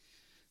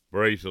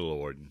Praise the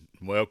Lord.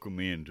 Welcome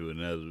into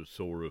another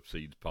Sower of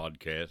Seeds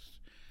podcast.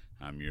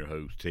 I'm your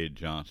host, Ted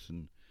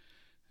Johnson.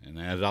 And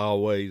as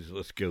always,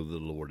 let's go to the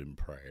Lord in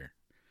prayer.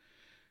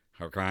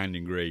 Our kind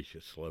and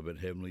gracious, loving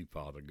Heavenly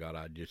Father, God,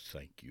 I just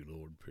thank you,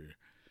 Lord, for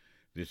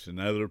this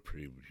another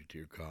privilege,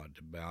 dear God,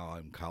 to bow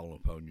and call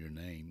upon your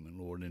name, and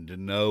Lord, and to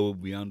know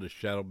beyond a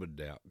shadow of a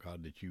doubt,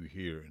 God, that you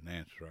hear and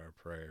answer our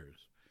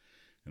prayers.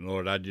 And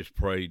Lord, I just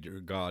pray, dear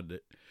God,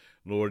 that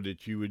Lord,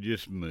 that you would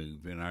just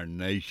move in our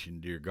nation,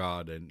 dear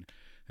God, and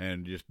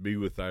just be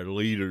with our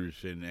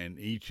leaders and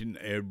each and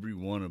every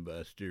one of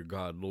us, dear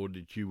God. Lord,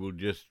 that you will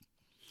just,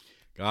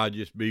 God,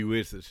 just be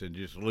with us and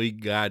just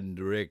lead, guide, and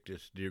direct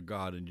us, dear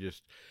God, and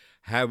just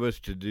have us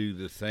to do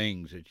the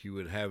things that you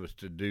would have us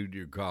to do,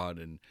 dear God.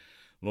 And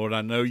Lord,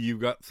 I know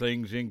you've got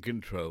things in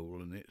control,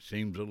 and it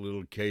seems a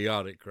little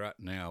chaotic right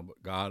now,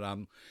 but God,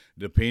 I'm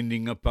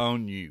depending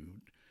upon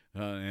you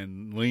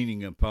and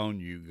leaning upon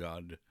you,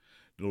 God,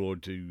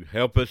 Lord, to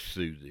help us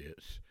through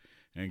this.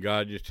 And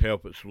God, just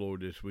help us,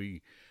 Lord, as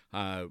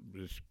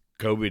this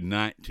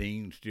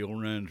COVID-19 still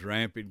runs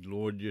rampant.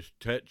 Lord, just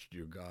touch,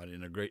 dear God,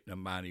 in a great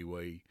and mighty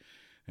way.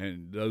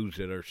 And those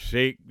that are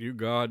sick, dear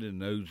God, and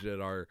those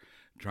that are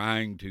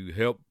trying to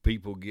help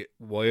people get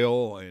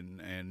well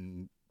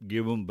and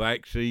give them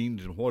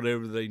vaccines and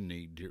whatever they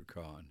need, dear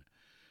God.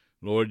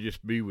 Lord,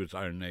 just be with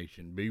our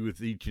nation. Be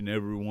with each and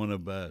every one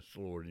of us,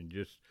 Lord, and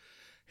just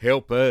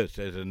help us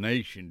as a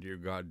nation, dear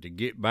God, to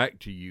get back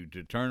to you,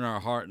 to turn our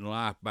heart and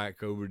life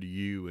back over to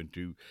you, and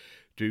to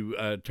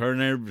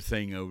turn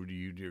everything over to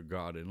you, dear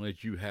God, and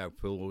let you have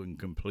full and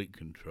complete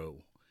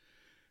control.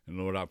 And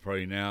Lord, I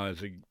pray now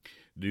as I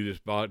do this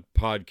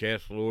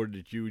podcast, Lord,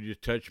 that you would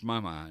just touch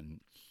my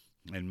mind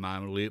and my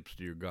lips,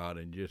 dear God,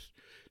 and just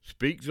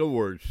speak the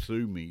words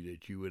through me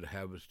that you would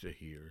have us to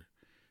hear.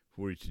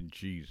 For it's in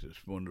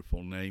Jesus'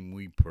 wonderful name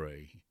we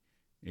pray.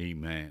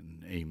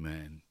 Amen.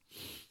 Amen.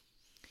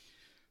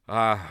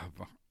 Come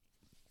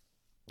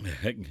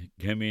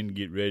in and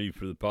get ready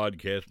for the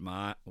podcast.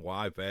 My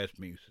wife asked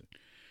me,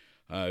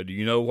 do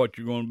you know what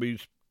you're going to be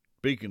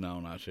speaking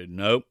on? I said,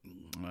 nope.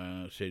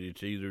 I said,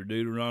 it's either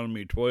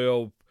Deuteronomy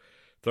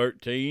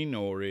 12:13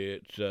 or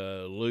it's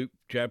Luke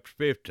chapter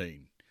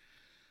 15.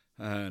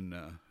 And,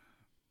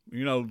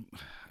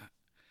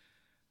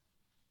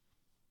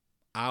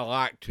 I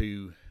like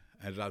to,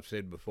 as I've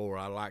said before,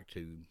 I like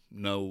to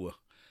know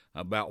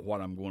about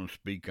what I'm going to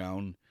speak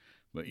on.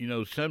 But,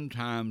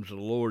 sometimes the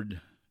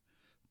Lord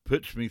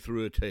puts me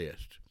through a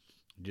test,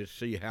 just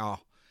see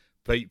how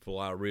faithful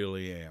I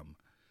really am.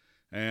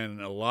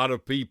 And a lot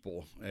of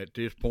people at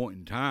this point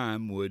in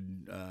time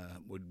would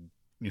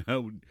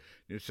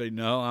just say,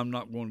 no, I'm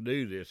not going to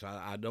do this.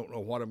 I don't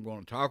know what I'm going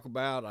to talk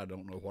about. I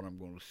don't know what I'm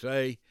going to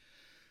say.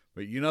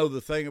 But,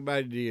 the thing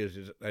about it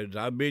is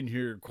I've been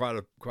here quite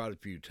a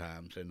few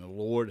times, and the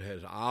Lord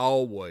has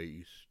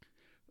always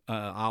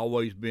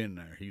been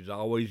there. He's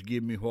always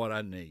given me what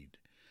I need.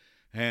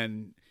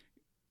 And,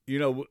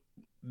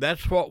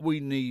 that's what we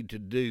need to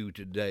do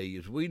today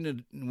is we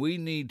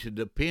need to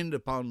depend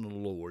upon the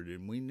Lord,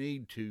 and we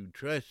need to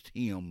trust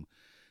Him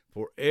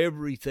for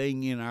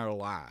everything in our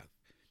life.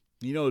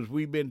 As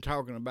we've been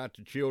talking about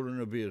the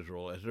children of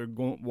Israel, as they're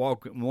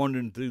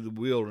wandering through the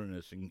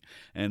wilderness,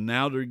 and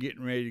now they're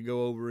getting ready to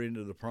go over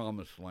into the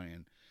promised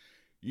land.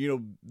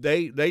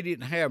 They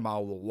didn't have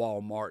all the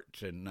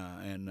Walmarts and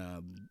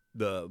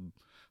the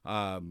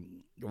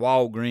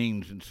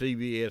Walgreens and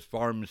CVS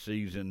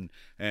pharmacies and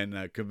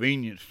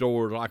convenience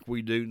stores like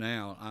we do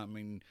now. I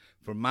mean,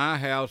 from my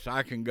house,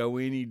 I can go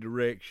any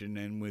direction,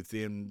 and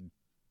within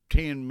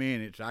 10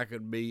 minutes, I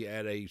could be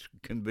at a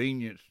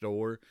convenience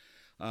store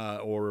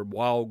or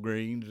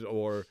Walgreens,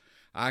 or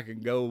I can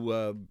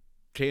go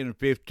 10 or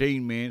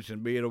 15 minutes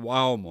and be at a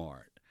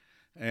Walmart.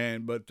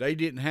 But they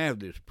didn't have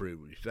this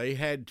privilege. They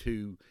had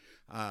to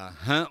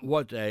hunt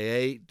what they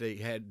ate. They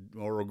had,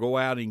 or go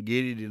out and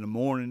get it in the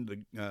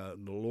morning. The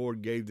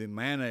Lord gave them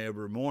manna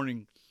every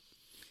morning,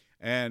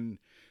 and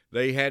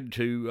they had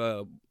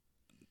to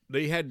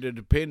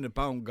depend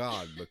upon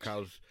God,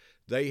 because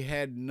they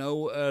had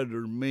no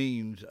other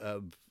means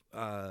of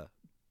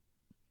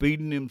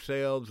feeding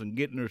themselves and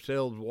getting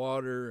themselves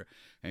water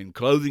and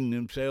clothing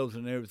themselves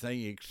and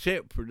everything,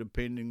 except for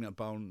depending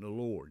upon the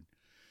Lord.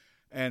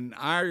 And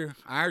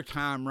our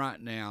time right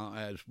now,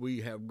 as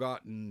we have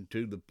gotten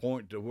to the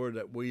point to where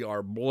that we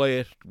are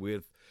blessed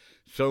with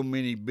so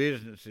many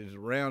businesses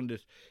around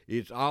us,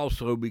 it's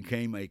also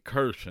became a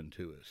curse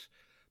unto us,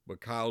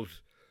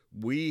 because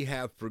we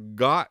have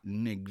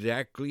forgotten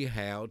exactly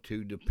how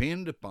to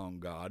depend upon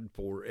God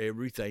for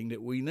everything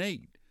that we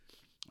need.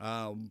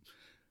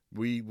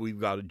 We've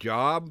got a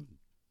job,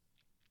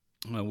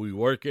 we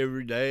work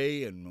every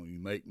day, and we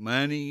make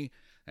money,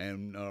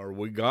 or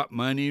we got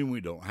money and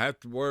we don't have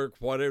to work,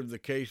 whatever the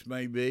case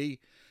may be,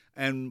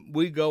 and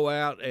we go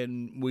out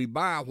and we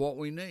buy what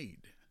we need,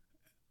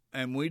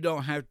 and we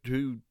don't have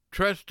to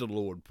trust the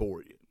Lord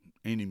for it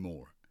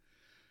anymore.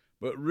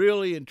 But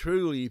really and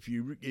truly, if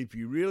you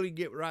really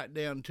get right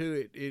down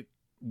to it,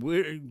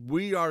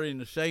 we are in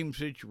the same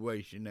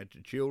situation that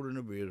the children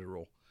of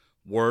Israel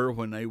were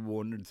when they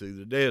wandered through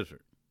the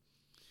desert.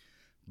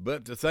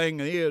 But the thing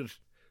is,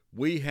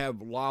 we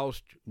have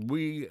lost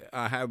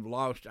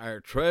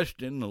our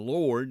trust in the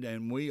Lord,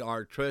 and we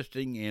are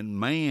trusting in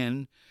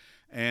man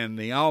and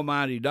the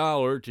almighty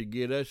dollar to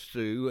get us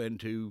through and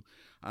to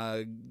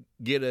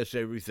get us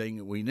everything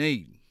that we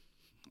need,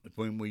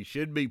 when we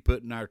should be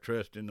putting our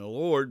trust in the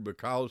Lord,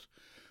 because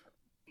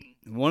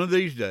one of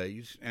these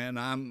days, and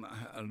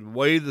the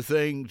way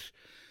the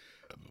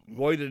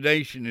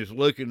nation is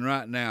looking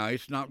right now,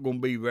 it's not going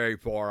to be very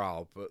far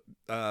off. But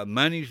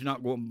money's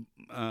not going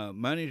to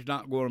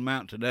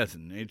amount to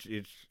nothing.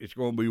 It's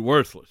going to be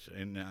worthless,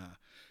 and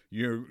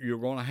you're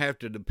going to have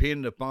to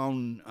depend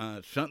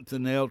upon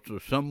something else or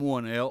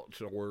someone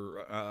else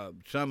or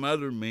some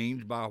other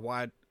means by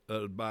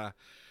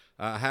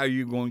how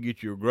you're going to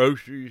get your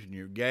groceries and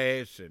your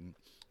gas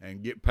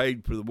and get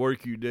paid for the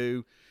work you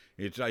do.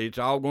 It's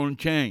all going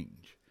to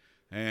change,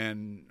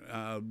 and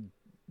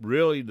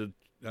really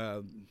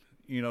as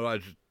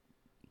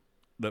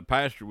the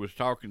pastor was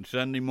talking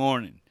Sunday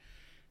morning,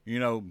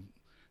 the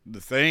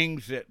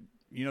things that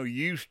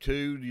used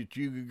to, that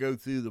you could go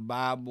through the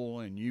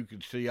Bible and you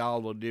could see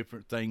all the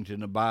different things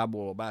in the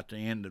Bible about the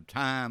end of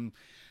time,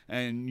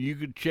 and you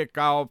could check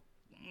off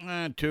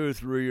 2 or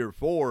 3 or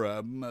 4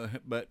 of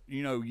them, but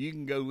you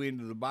can go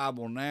into the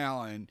Bible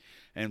now and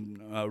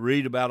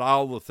read about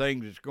all the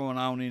things that's going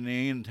on in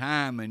the end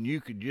time, and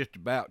you could just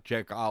about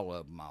check all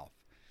of them off.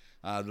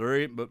 There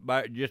ain't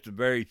but just a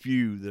very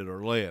few that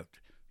are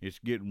left. It's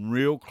getting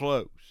real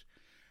close,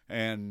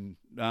 and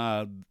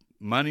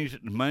money is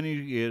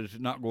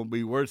not going to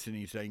be worth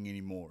anything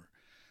anymore.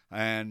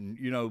 And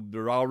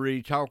they're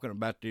already talking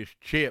about this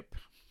chip,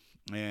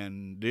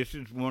 and this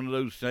is one of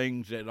those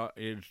things that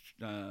is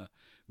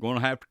going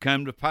to have to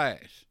come to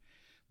pass,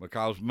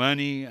 because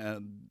money,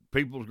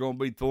 people's going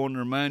to be throwing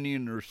their money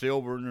and their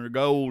silver and their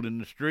gold in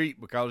the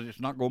street because it's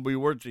not going to be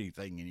worth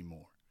anything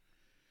anymore.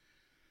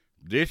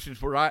 This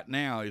is right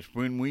now is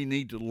when we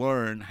need to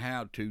learn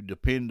how to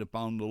depend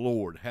upon the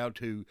Lord, how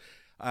to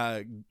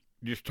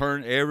just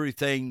turn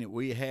everything that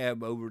we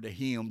have over to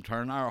Him,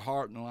 turn our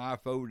heart and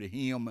life over to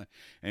Him,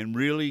 and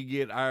really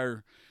get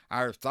our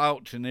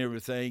thoughts and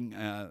everything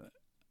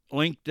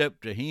linked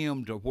up to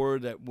Him, to where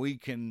that we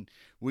can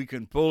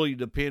fully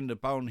depend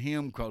upon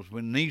Him. Because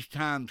when these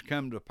times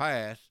come to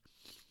pass,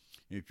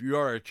 if you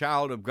are a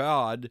child of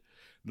God,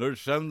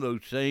 there's some of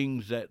those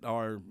things that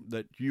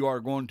you are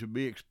going to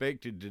be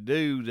expected to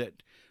do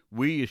that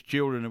we as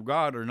children of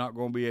God are not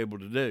going to be able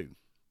to do.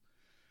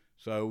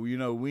 So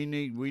we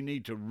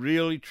need to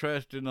really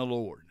trust in the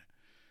Lord,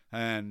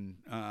 and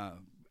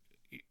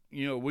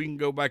we can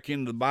go back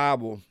into the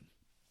Bible,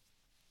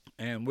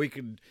 and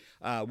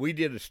we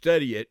did a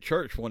study at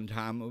church one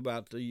time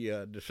about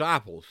the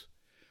disciples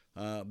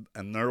and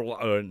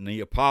the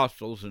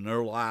apostles and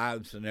their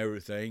lives and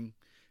everything.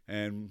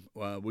 And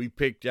we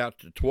picked out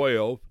the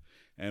 12,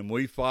 and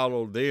we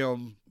followed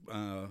them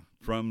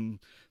from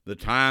the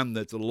time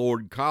that the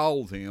Lord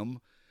called them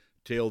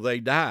till they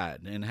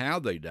died, and how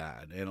they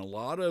died. And a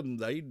lot of them,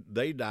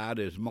 they died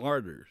as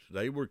martyrs.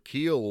 They were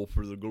killed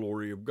for the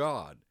glory of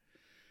God.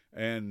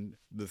 And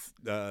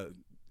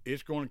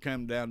it's going to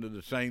come down to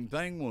the same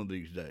thing one of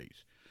these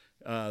days.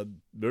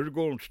 They're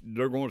going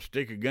to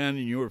stick a gun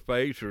in your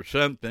face or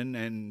something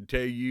and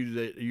tell you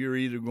that you're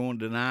either going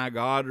to deny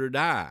God or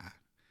die.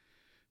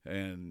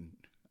 And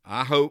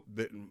I hope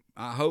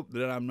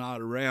that I'm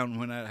not around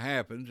when that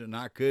happens, and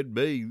I could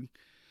be.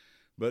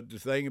 But the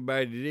thing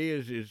about it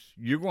is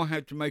you're going to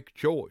have to make a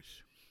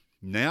choice.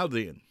 Now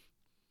then,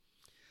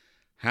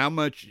 how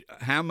much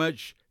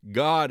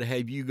God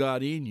have you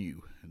got in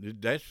you?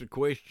 That's the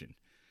question.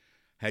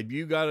 Have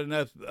you got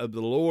enough of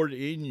the Lord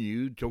in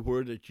you to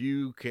where that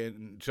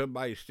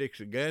somebody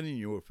sticks a gun in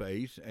your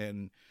face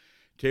and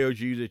tells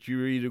you that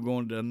you're either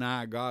going to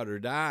deny God or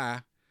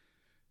die?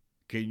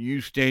 Can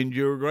you stand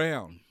your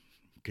ground?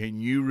 Can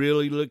you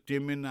really look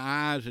them in the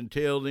eyes and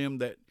tell them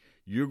that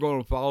you're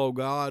going to follow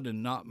God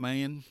and not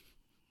man?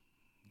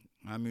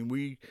 I mean,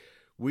 we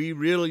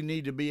really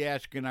need to be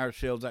asking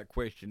ourselves that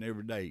question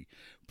every day,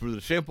 for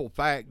the simple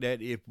fact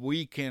that if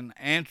we can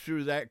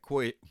answer that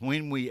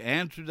when we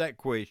answer that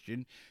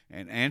question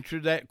and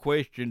answer that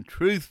question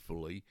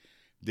truthfully,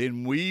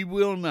 then we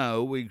will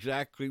know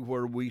exactly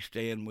where we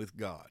stand with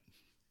God.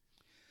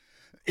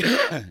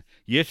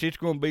 Yes, it's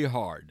going to be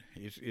hard.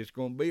 It's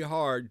going to be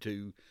hard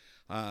to,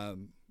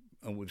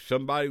 with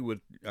somebody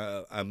with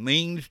a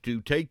means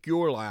to take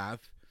your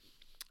life,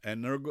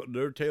 and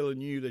they're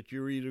telling you that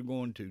you're either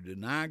going to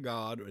deny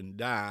God and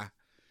die.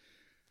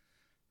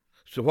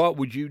 So what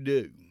would you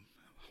do?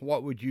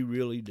 What would you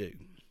really do?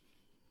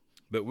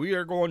 But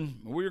we're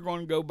going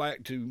to go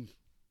back to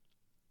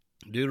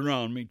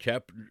Deuteronomy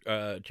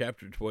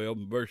chapter 12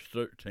 and verse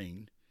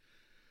 13.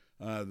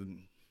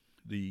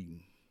 The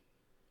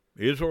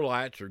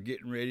Israelites are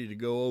getting ready to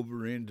go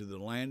over into the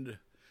land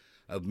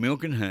of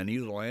milk and honey,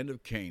 the land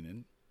of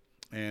Canaan,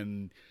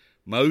 and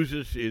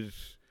Moses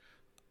is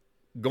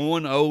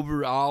going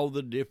over all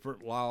the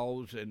different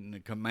laws and the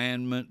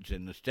commandments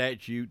and the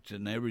statutes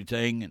and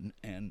everything,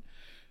 and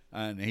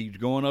and he's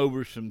going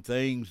over some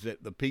things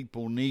that the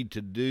people need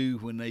to do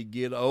when they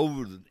get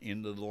over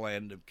into the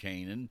land of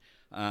Canaan,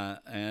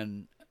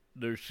 and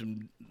there's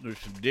some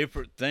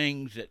different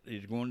things that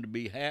is going to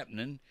be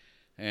happening,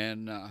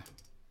 and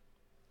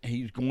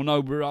he's going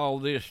over all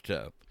this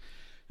stuff.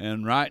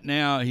 And right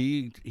now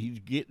he's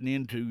getting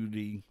into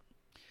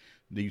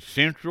the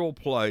central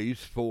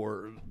place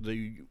for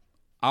the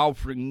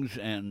offerings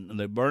and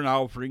the burnt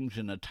offerings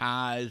and the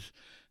tithes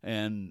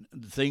and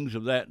things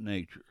of that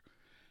nature.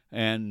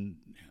 And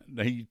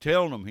he's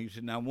telling them, he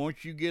said, now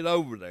once you get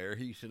over there,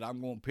 he said,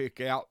 I'm going to pick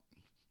out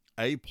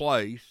a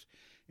place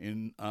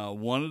in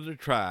one of the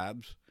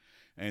tribes,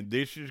 and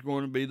this is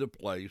going to be the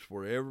place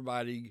where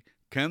everybody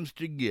comes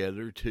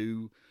together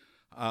to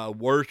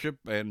worship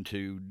and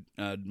to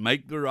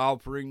make their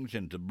offerings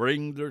and to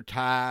bring their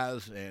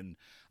tithes and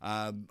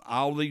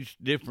all these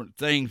different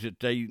things that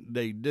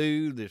they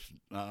do, this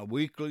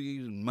weekly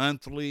and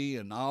monthly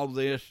and all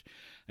this,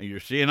 and your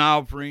sin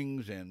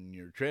offerings and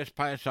your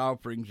trespass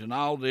offerings and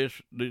all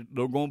this,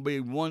 they're going to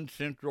be one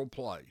central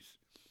place.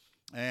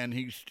 And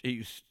he's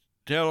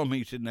telling them,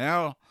 he said,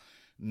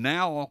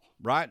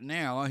 right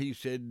now, he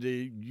said,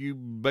 you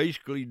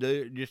basically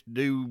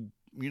do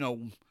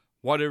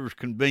whatever's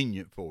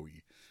convenient for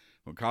you,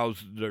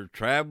 because they're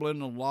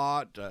traveling a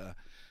lot.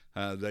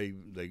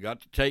 They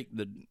got to take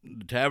the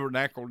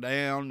tabernacle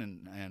down,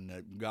 and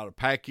they've got to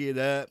pack it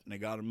up, and they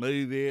got to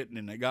move it,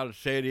 and they got to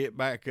set it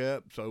back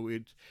up. So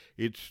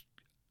it's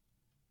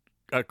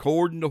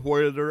according to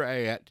where they're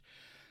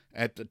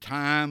at the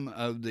time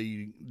of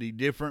the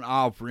different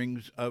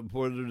offerings, of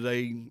whether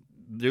they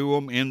do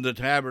them in the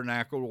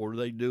tabernacle or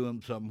they do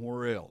them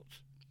somewhere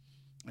else.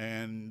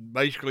 And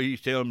basically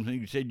he's telling them,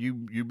 he said,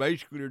 you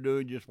basically are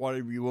doing just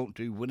whatever you want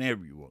to,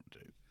 whenever you want to.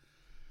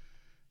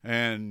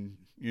 And,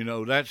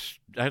 that's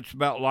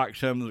about like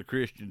some of the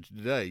Christians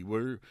today.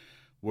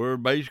 We're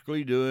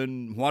basically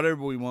doing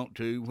whatever we want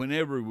to,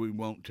 whenever we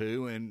want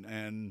to,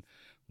 and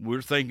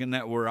we're thinking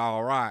that we're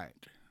all right.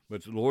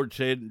 But the Lord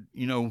said,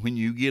 when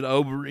you get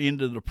over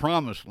into the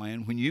promised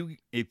land,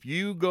 if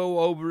you go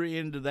over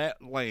into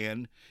that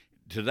land,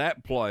 to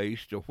that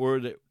place, to where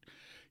that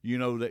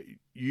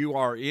you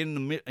are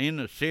in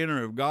the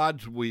center of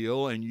God's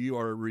will, and you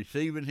are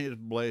receiving His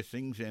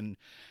blessings,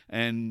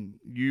 and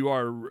you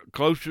are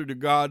closer to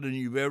God than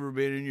you've ever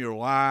been in your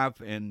life,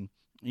 and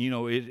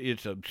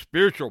it's a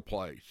spiritual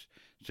place.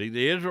 See,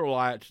 the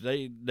Israelites,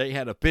 they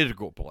had a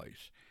physical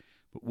place,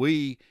 but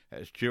we,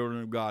 as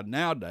children of God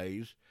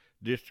nowadays,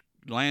 this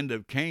land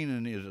of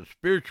Canaan is a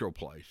spiritual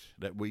place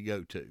that we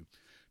go to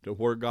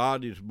where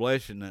God is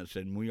blessing us,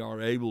 and we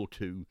are able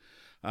to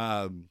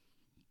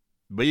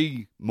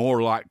be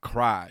more like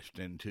Christ,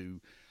 and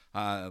to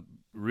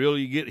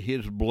really get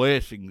His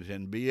blessings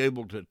and be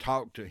able to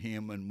talk to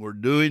Him, and we're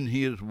doing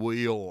His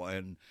will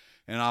and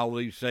all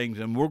these things,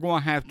 and we're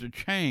going to have to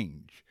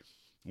change.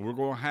 We're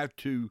going to have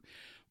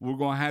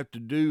to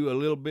do a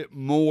little bit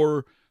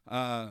more,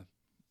 do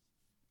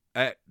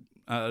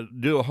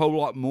a whole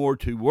lot more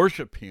to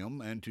worship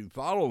Him and to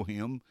follow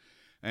Him,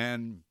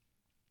 and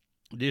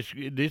this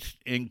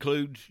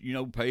includes,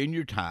 paying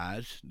your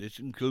tithes. This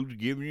includes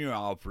giving your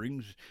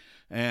offerings,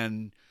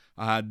 and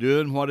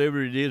doing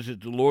whatever it is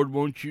that the Lord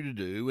wants you to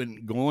do,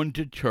 and going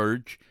to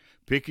church,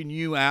 picking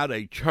you out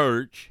a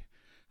church,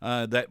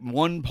 that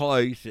one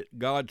place that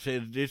God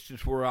says, this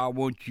is where I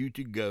want you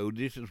to go.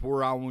 This is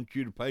where I want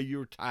you to pay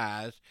your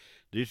tithes.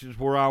 This is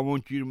where I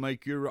want you to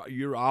make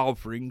your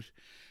offerings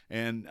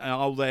and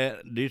all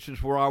that. This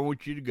is where I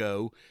want you to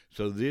go.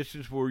 So this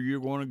is where you're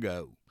going to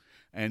go.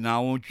 And I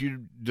want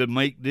you to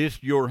make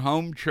this your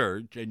home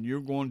church, and you're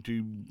going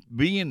to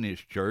be in this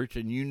church,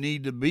 and you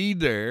need to be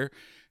there,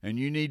 and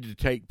you need to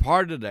take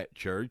part of that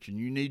church, and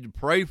you need to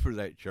pray for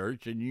that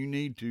church, and you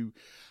need to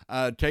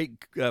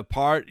take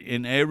part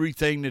in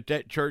everything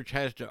that church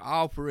has to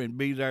offer, and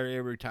be there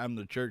every time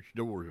the church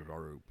doors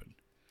are open.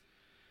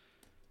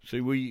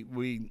 See,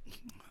 we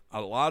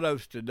a lot of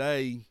us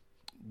today,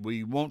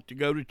 we want to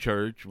go to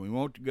church, we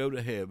want to go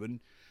to heaven.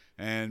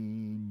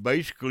 And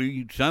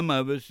basically, some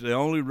of us, the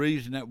only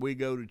reason that we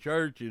go to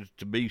church is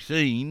to be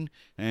seen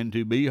and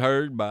to be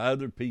heard by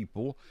other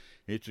people.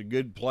 It's a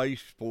good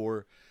place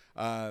for,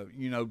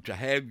 to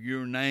have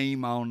your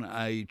name on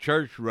a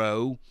church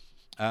row.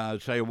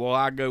 Say, well,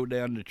 I go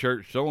down to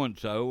church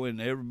so-and-so, and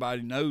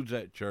everybody knows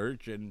that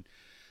church, and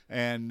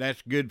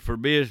that's good for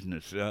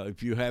business.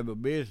 If you have a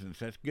business,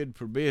 that's good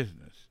for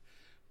business.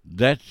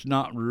 That's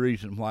not the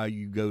reason why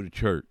you go to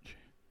church.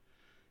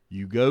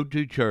 You go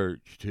to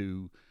church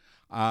to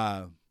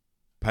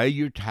pay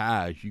your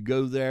tithes. You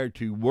go there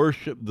to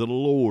worship the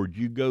Lord.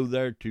 You go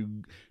there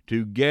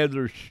to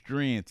gather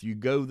strength. You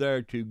go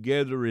there to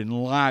gather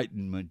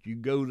enlightenment. You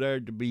go there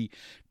to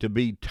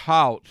be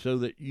taught, so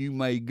that you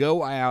may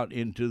go out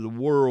into the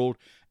world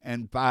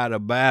and fight a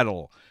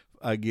battle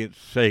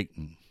against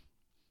Satan.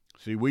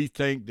 See, we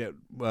think that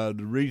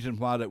the reason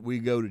why that we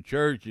go to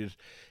church is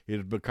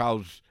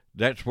because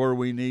that's where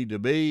we need to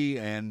be,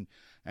 and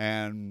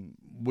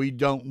we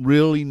don't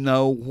really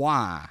know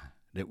why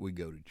that we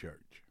go to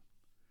church.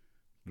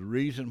 the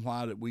reason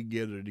why that we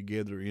gather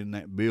together in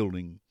that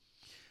building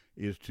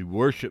is to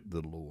worship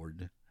the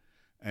Lord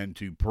and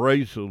to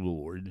praise the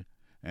Lord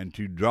and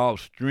to draw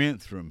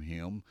strength from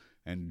Him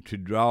and to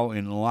draw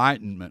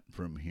enlightenment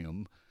from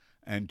Him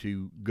and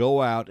to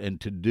go out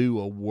and to do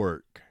a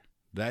work.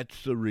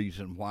 That's the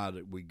reason why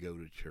that we go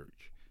to church.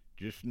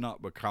 Just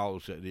not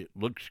because that it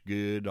looks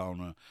good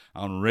on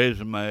a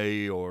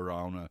resume or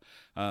on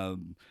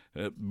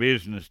a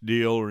business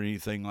deal or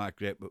anything like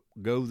that, but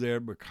go there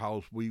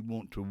because we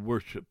want to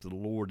worship the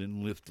Lord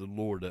and lift the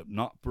Lord up,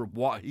 not for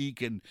what He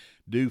can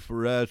do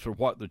for us or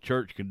what the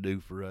church can do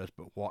for us,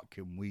 but what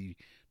can we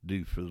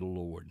do for the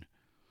Lord.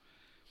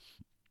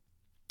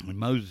 And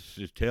Moses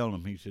is telling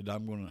him, he said,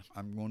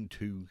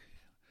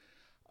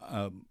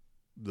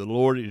 the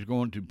Lord is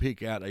going to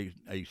pick out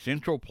a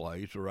central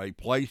place or a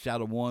place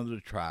out of one of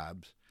the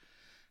tribes,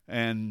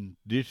 and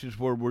this is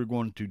where we're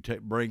going to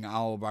bring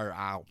all of our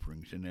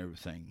offerings and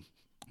everything.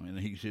 And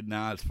he said,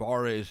 now, as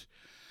far as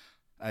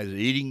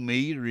eating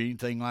meat or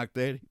anything like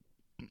that,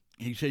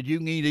 he said, you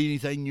can eat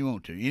anything you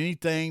want to.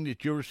 Anything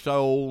that your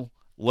soul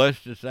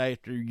lusts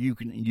after, you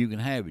can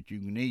have it. You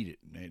can eat it.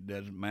 It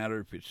doesn't matter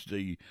if it's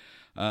the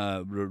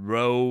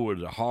roe or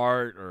the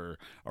heart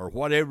or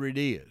whatever it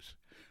is.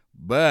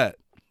 But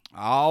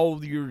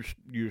all your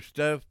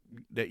stuff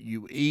that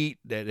you eat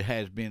that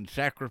has been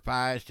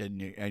sacrificed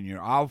and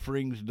your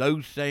offerings,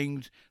 those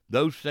things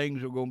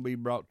are going to be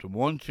brought to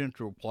one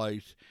central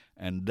place,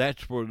 and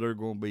that's where they're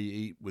going to be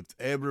eat with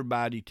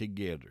everybody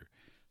together,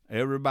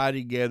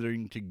 everybody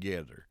gathering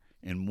together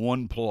in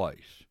one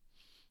place.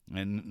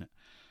 And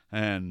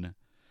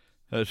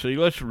see,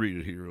 let's read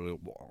it here a little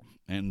while.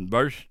 In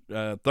verse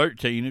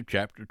 13 of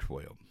chapter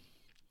 12,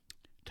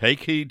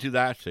 take heed to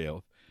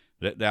thyself,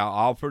 that thou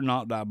offer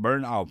not thy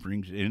burnt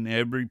offerings in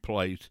every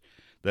place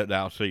that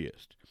thou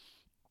seest,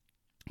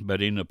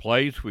 but in the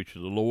place which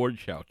the Lord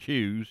shall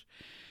choose,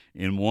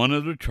 in one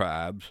of the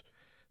tribes,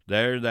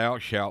 there thou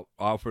shalt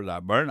offer thy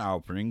burnt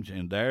offerings,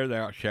 and there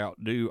thou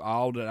shalt do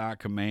all that I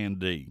command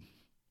thee.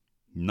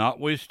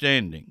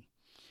 Notwithstanding,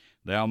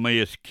 thou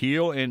mayest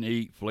kill and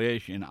eat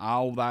flesh in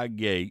all thy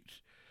gates,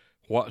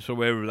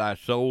 whatsoever thy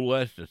soul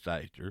lusteth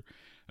after,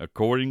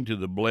 according to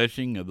the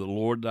blessing of the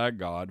Lord thy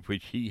God,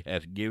 which He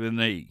hath given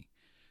thee.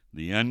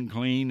 The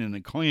unclean and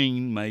the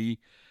clean may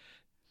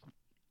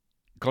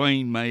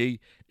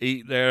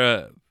eat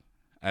thereof,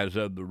 as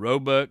of the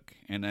roebuck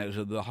and as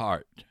of the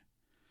hart.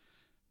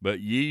 But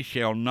ye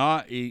shall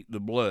not eat the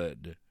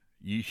blood,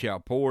 ye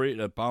shall pour it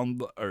upon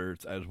the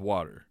earth as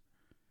water.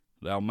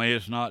 Thou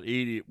mayest not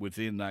eat it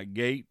within thy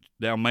gates.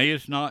 Thou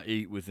mayest not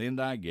eat within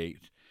thy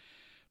gates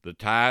the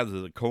tithe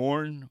of the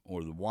corn,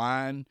 or the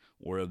wine,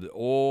 or of the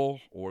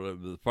oil, or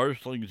of the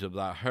firstlings of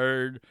thy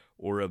herd,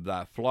 or of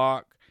thy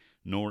flock,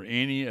 nor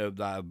any of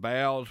thy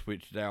vows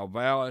which thou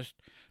vowest,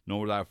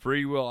 nor thy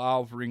freewill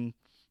offering,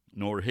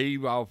 nor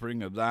heave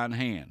offering of thine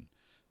hand.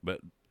 But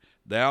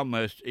thou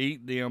must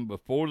eat them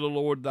before the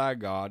Lord thy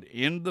God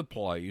in the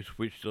place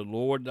which the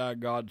Lord thy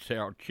God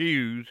shall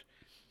choose,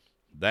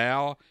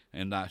 thou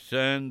and thy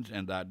sons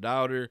and thy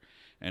daughter,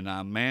 and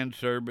thy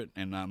manservant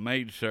and thy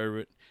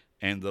maidservant,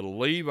 and the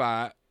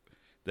Levite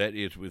that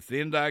is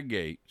within thy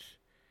gates.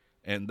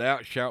 And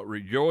thou shalt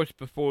rejoice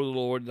before the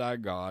Lord thy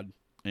God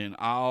in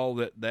all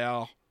that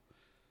thou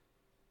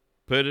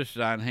puttest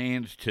thine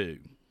hands to.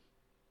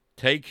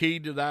 Take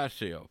heed to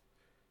thyself,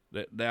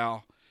 that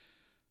thou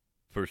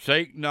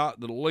forsake not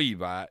the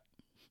Levite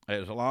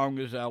as long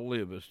as thou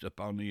livest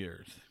upon the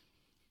earth.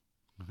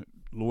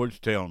 Lord's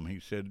telling me, He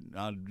said,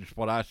 just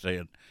what I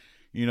said,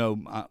 there's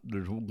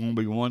going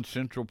to be one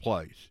central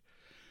place.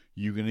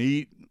 You can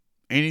eat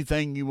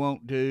anything you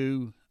want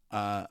to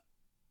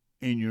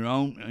in your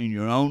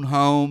own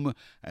home,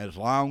 as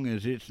long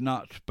as it's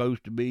not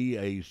supposed to be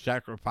a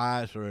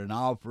sacrifice or an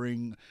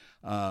offering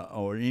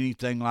or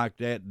anything like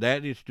that.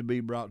 That is to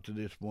be brought to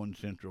this one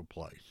central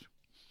place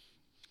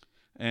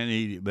and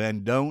eat it.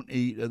 And don't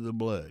eat of the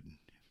blood.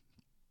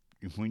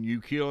 When you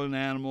kill an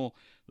animal,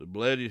 the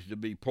blood is to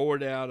be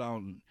poured out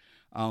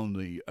on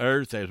the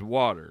earth as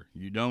water.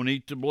 You don't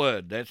eat the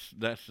blood. That's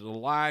the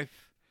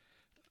life,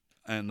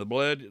 and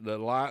the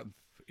life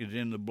is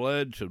in the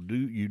blood, so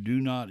you do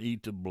not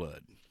eat the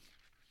blood.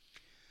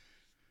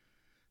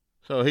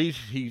 So he's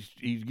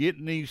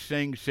getting these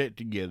things set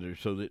together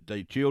so that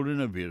the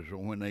children of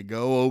Israel, when they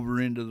go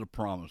over into the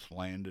promised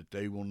land, that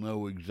they will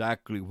know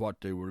exactly what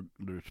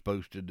they're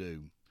supposed to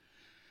do.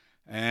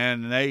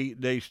 And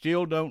they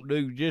still don't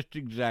do just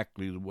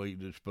exactly the way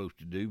they're supposed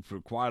to do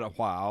for quite a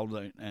while,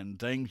 and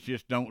things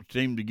just don't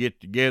seem to get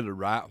together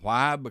right.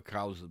 Why?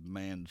 Because of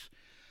man's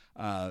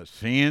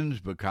sins,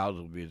 because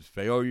of his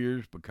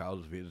failures,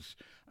 because of his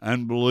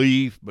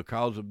unbelief,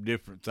 because of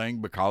different things,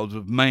 because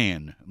of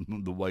man,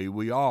 the way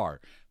we are,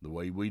 the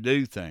way we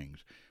do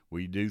things.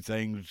 We do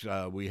things,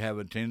 we have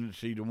a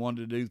tendency to want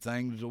to do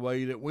things the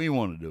way that we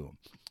want to do them.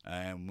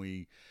 And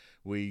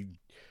we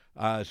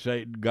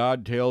say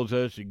God tells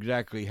us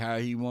exactly how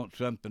He wants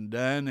something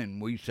done,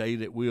 and we say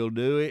that we'll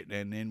do it,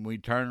 and then we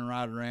turn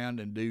right around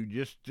and do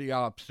just the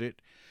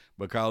opposite,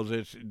 because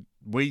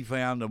we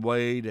found a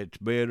way that's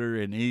better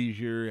and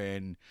easier,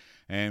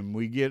 and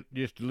we get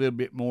just a little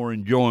bit more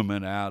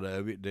enjoyment out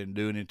of it than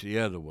doing it the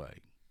other way.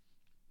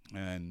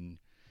 And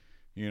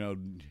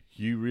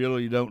you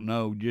really don't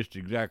know just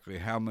exactly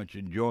how much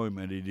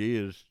enjoyment it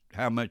is,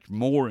 how much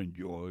more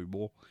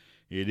enjoyable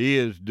it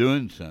is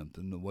doing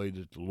something the way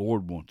that the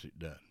Lord wants it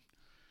done.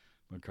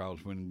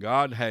 Because when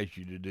God has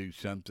you to do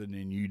something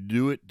and you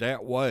do it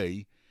that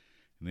way,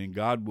 then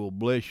God will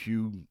bless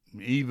you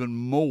even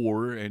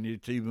more, and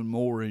it's even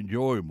more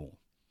enjoyable.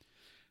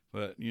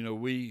 But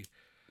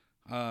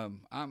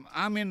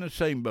I'm in the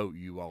same boat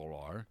you all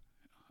are.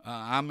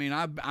 I've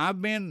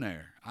been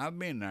there. I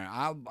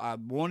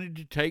wanted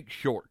to take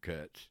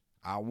shortcuts.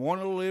 I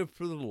want to live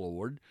for the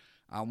Lord.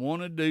 I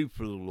want to do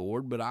for the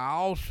Lord, but I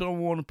also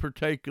want to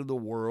partake of the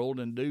world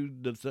and do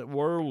the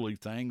worldly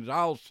things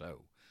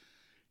also.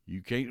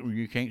 You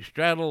can't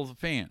straddle the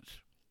fence.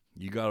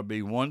 You got to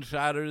be one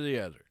side or the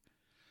other.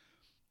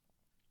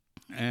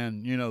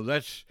 And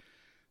that's.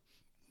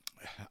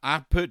 I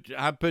put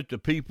the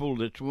people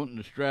that's wanting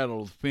to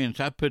straddle the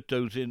fence, I put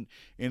those in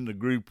the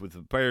group with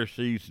the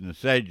Pharisees and the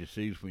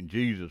Sadducees when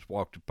Jesus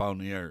walked upon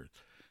the earth.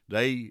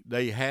 They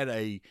had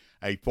a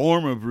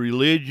form of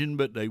religion,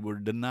 but they were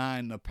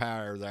denying the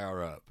power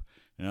thereof.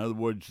 In other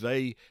words,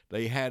 they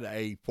had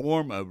a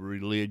form of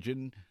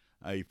religion,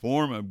 a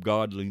form of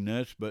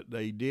godliness, but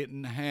they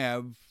didn't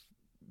have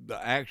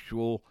the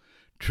actual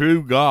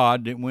true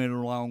God that went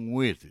along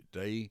with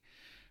it.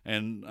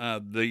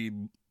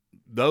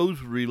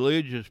 Those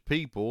religious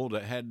people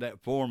that had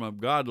that form of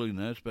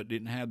godliness but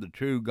didn't have the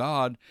true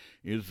God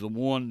is the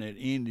one that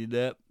ended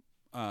up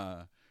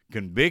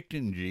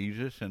convicting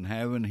Jesus and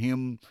having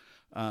him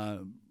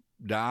die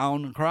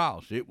on the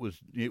cross. It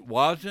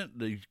wasn't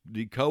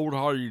the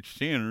cold-hearted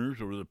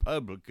sinners or the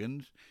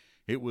publicans.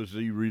 It was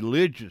the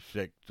religious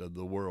sect of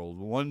the world,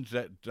 the ones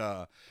that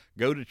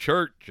go to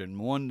church and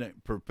one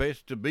that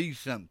profess to be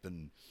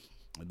something,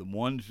 the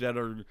ones that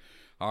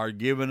are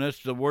giving us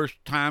the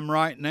worst time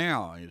right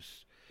now.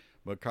 Is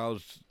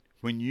because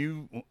when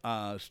you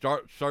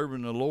start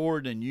serving the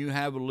Lord and you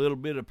have a little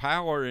bit of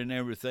power and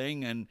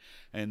everything,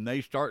 and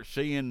they start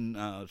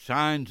seeing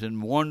signs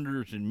and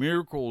wonders and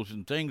miracles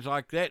and things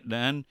like that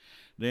done,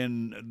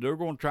 then they're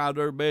going to try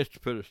their best to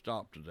put a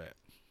stop to that,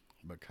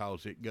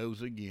 because it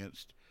goes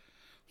against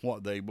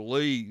what they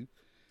believe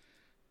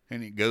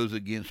and it goes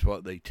against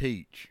what they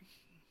teach.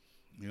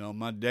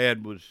 My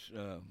dad was...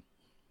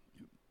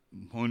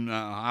 when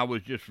I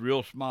was just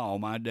real small,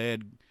 my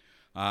dad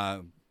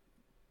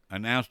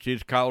announced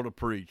his call to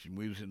preach, and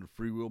we was in the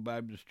Free Will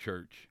Baptist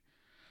Church,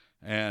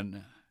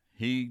 and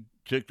he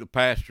took the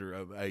pastor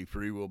of a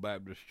Free Will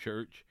Baptist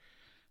Church,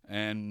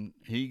 and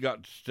he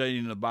got to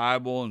studying the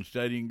Bible and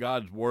studying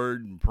God's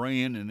Word and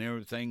praying and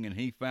everything, and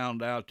he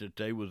found out that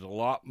there was a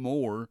lot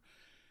more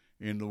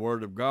in the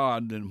Word of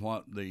God than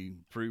what the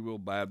Free Will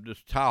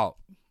Baptist taught,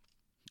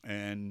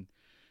 and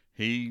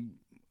he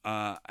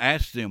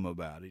asked them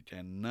about it,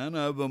 and none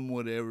of them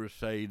would ever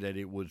say that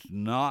it was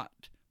not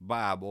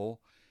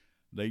Bible.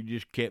 They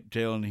just kept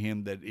telling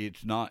him that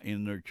it's not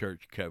in their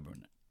church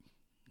covenant.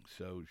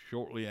 So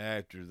shortly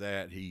after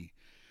that, he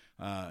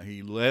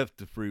left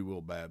the Free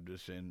Will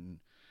Baptist, and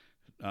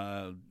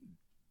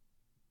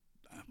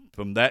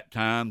from that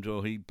time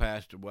till he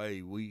passed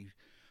away,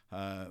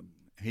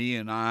 he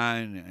and I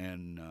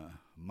and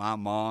my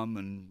mom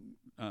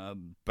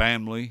and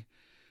family,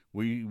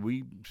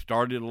 we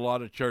started a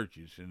lot of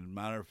churches. And as a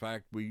matter of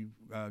fact, we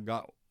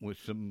got with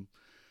some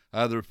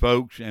other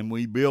folks, and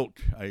we built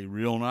a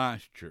real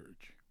nice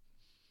church.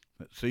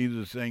 But see,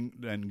 the thing,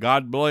 and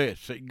God bless.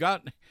 See,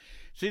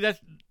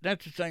 that's the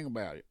thing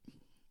about it.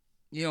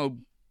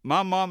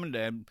 My mom and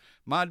dad,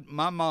 my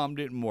mom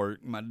didn't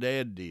work, my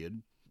dad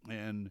did,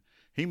 and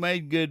he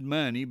made good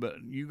money. But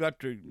you got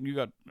to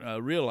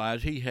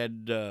realize he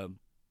had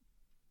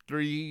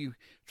 3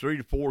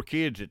 to 4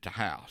 kids at the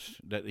house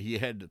that he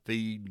had to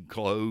feed and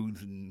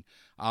clothe and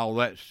all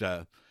that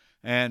stuff.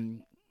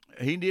 And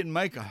he didn't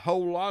make a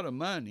whole lot of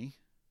money,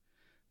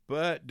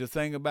 but the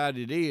thing about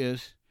it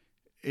is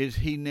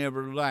he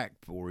never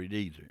lacked for it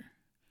either.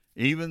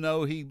 Even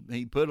though he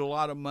put a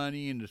lot of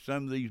money into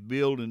some of these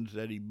buildings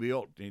that he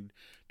built and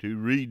to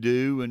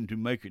redo and to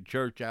make a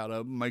church out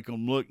of them, make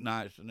them look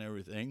nice and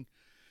everything,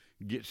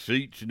 get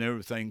seats and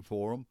everything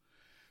for them.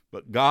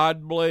 But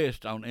God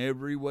blessed on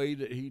every way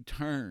that he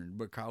turned,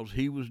 because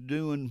he was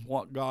doing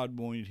what God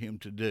wanted him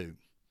to do.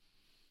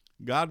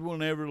 God will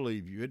never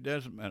leave you. It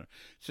doesn't matter.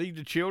 See,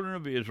 the children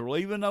of Israel,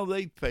 even though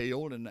they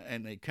failed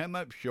and they come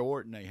up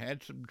short and they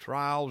had some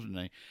trials and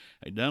they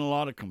done a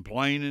lot of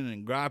complaining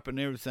and griping and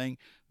everything,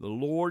 the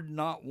Lord,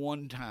 not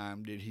one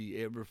time did he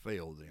ever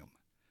fail them.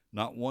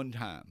 Not one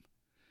time.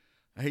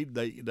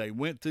 They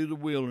went through the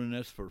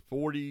wilderness for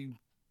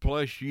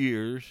 40-plus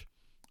years,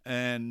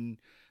 and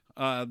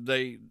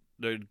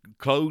their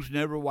clothes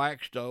never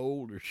waxed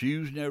old, their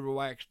shoes never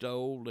waxed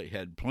old. They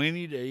had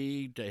plenty to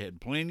eat. They had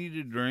plenty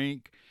to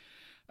drink.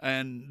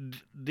 And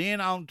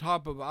then on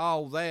top of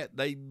all that,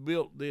 they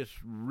built this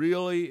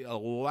really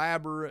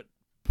elaborate,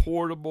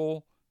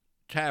 portable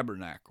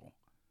tabernacle.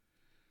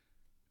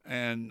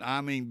 And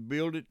I mean,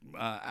 built it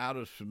out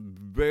of some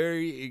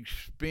very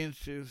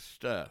expensive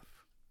stuff.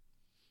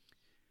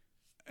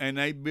 And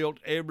they built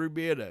every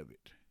bit of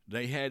it.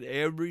 They had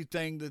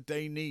everything that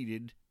they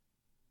needed.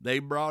 They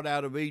brought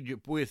out of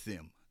Egypt with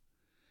them.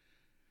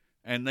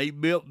 And they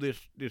built this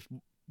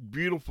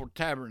beautiful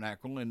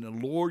tabernacle, and the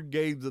Lord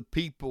gave the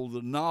people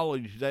the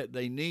knowledge that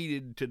they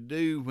needed to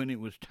do when it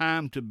was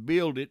time to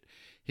build it.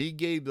 He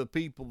gave the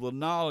people the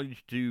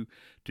knowledge to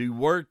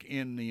work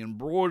in the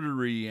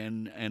embroidery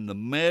and the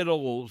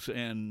metals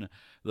and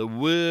the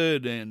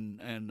wood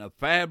and the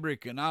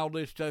fabric and all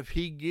this stuff.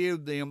 He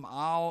gave them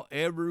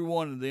every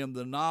one of them,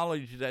 the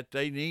knowledge that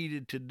they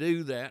needed to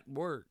do that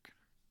work.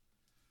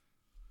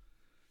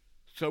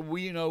 So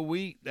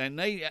they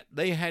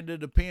had to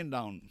depend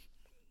on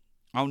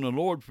the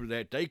Lord for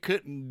that. They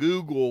couldn't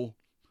Google.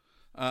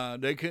 Or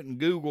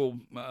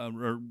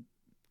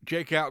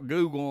check out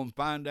Google and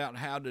find out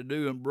how to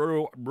do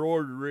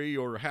embroidery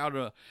or how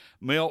to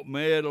melt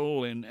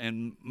metal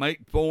and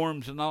make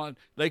forms and all that.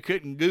 They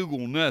couldn't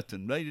Google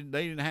nothing. They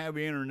didn't have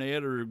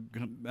internet or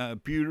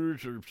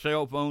computers or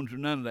cell phones or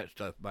none of that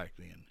stuff back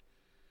then.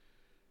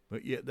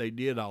 But yet they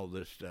did all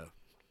this stuff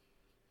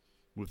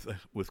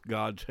with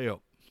God's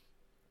help.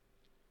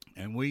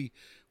 And we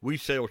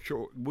sell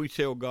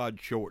God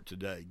short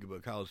today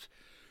because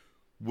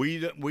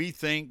we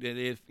think that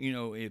if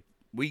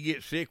we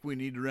get sick, we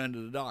need to run to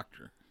the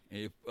doctor.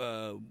 If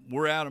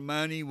we're out of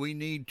money, we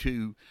need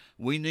to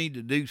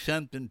do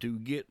something to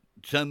get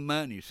some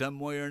money some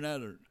way or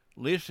another.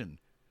 Listen,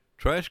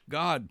 trust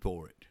God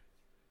for it.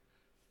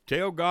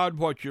 Tell God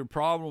what your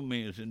problem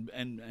is,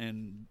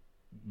 and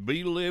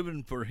be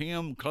living for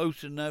Him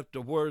close enough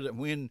to where that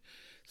when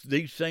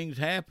these things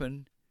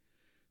happen,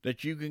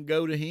 that you can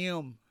go to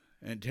Him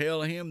and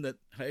tell Him that,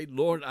 hey,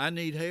 Lord, I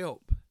need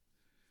help.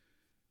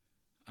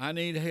 I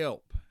need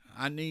help.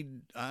 I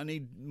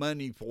need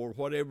money for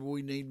whatever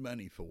we need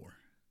money for.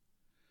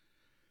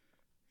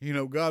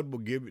 God will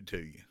give it to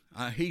you.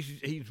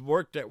 He's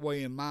worked that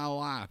way in my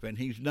life, and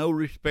He's no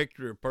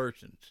respecter of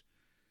persons.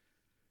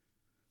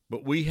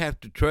 But we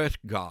have to trust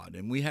God,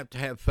 and we have to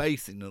have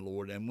faith in the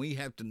Lord, and we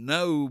have to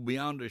know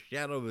beyond a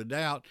shadow of a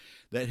doubt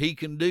that He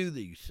can do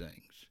these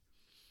things.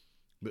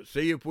 But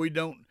see, if we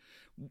don't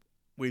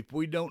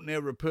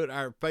never put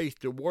our faith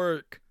to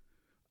work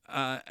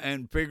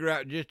and figure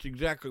out just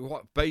exactly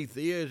what faith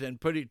is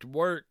and put it to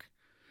work,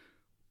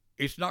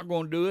 it's not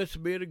going to do us a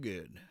bit of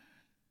good.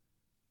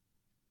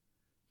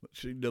 But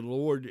see, the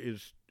Lord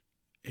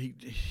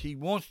He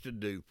wants to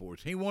do for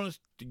us. He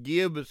wants to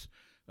give us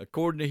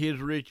according to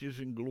His riches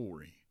and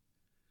glory.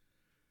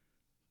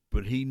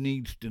 But He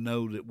needs to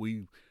know that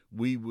we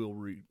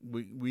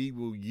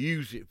will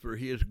use it for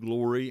His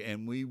glory,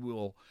 and we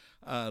will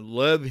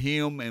love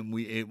Him, and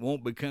it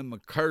won't become a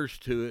curse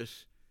to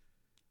us.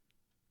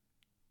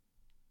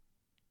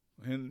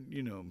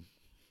 And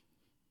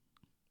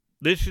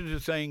this is the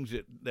things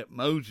that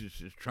Moses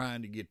is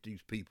trying to get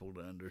these people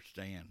to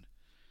understand.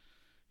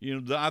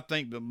 I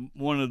think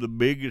one of the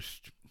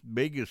biggest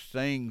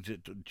things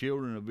that the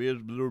children of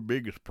Israel, their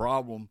biggest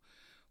problem,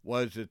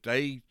 was that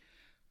they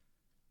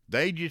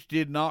just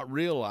did not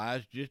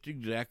realize just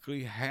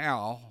exactly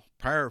how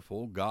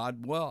powerful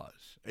God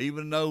was.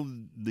 Even though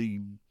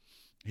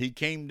He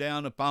came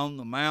down upon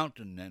the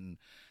mountain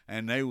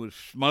and there was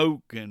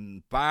smoke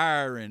and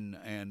fire and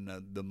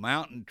the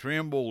mountain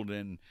trembled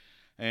and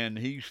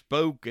He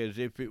spoke as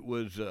if it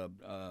was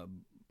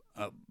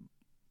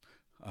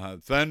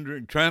thunder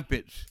and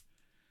trumpets,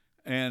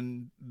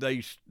 and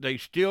they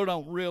still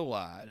don't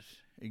realize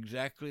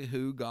exactly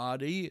who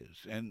God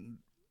is. And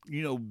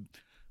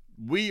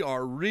we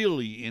are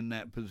really in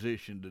that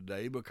position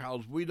today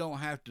because we don't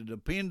have to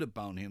depend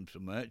upon Him so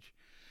much.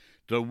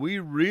 So we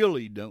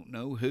really don't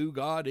know who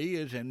God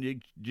is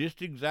and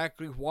just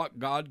exactly what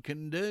God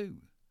can do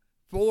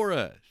for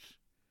us.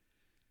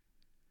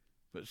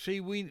 But see,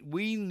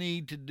 we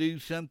need to do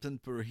something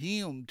for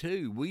Him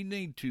too. We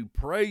need to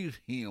praise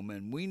Him,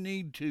 and we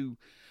need to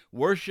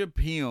worship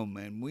Him,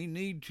 and we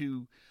need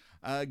to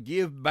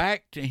give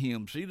back to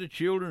Him. See, the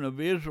children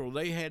of Israel,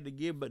 they had to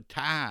give a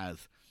tithe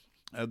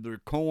of their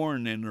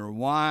corn and their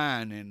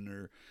wine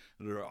and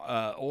their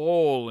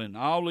oil and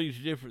all these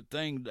different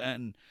things.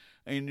 And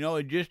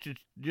just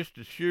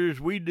as sure as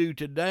we do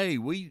today,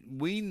 we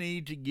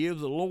need to give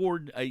the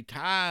Lord a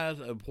tithe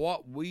of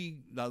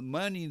the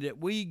money that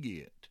we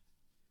get.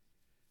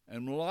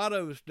 And a lot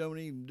of us don't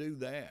even do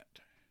that.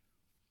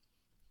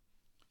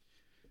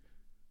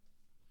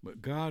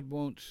 But God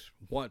wants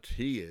what's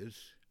His,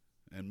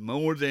 and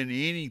more than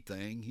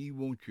anything, He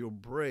wants your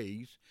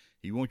praise.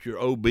 He wants your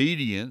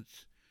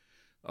obedience.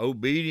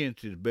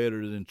 Obedience is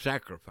better than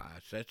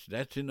sacrifice.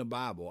 That's in the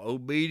Bible.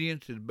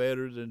 Obedience is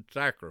better than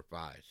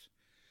sacrifice.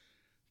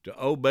 To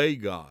obey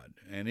God.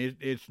 And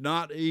it's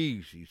not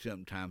easy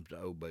sometimes to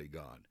obey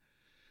God.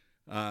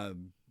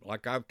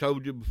 Like I've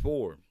told you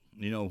before,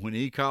 when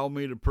He called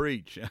me to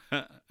preach,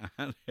 I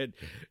said,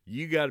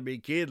 you got to be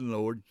kidding,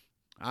 Lord.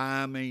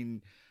 I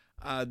mean,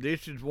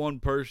 this is one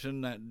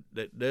person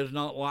that does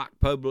not like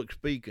public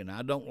speaking.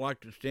 I don't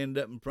like to stand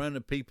up in front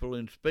of people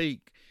and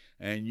speak.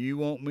 And you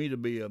want me to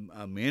be a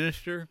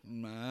minister?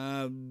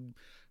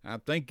 I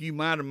think you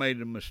might have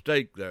made a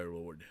mistake there,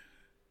 Lord.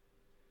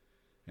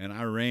 And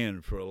I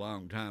ran for a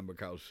long time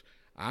because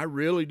I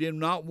really did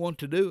not want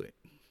to do it.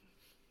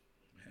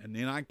 And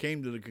then I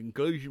came to the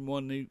conclusion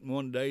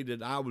one day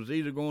that I was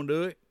either going to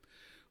do it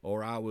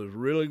or I was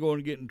really going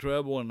to get in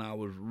trouble, and I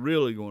was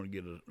really going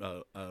to get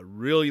a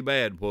really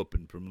bad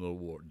whooping from the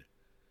Lord.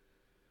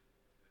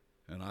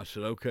 And I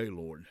said, okay,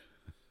 Lord.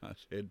 I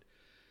said,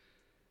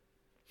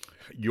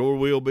 your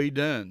will be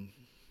done.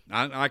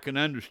 I can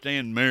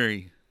understand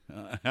Mary,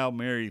 how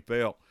Mary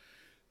felt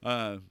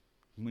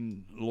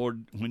when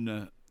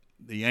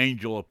the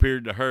angel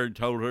appeared to her and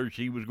told her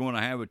she was going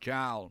to have a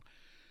child.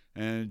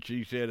 And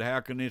she said, how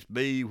can this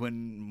be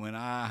when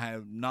I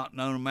have not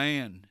known a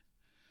man?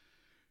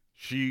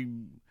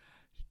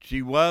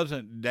 She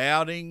wasn't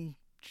doubting.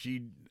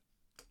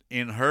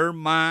 In her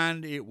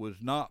mind, it was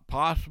not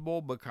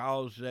possible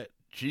because that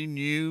she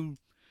knew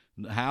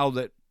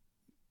what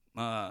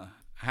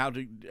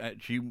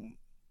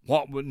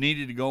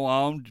needed to go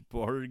on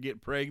for her to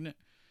get pregnant.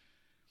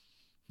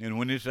 And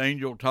when this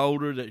angel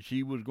told her that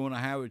she was going to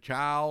have a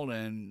child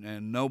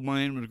and no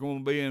man was going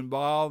to be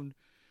involved,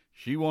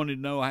 she wanted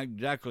to know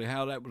exactly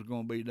how that was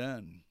going to be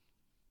done.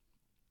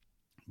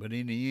 But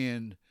in the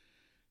end,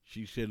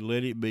 she said,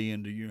 let it be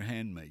unto your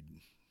handmaiden.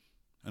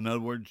 In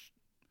other words,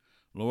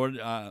 Lord,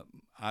 I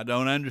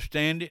don't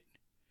understand it,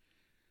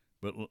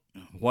 but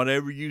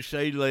whatever you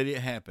say, let it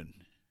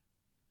happen.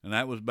 And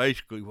that was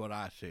basically what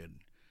I said.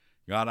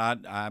 God,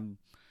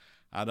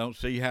 I don't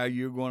see how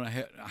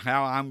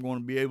how I'm going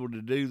to be able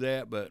to do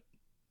that, but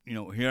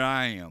here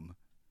I am.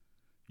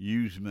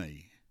 Use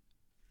me.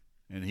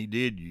 And he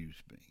did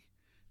use me,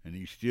 and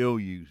he's still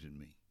using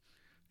me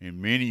in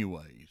many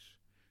ways.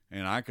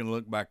 And I can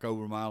look back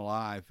over my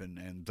life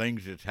and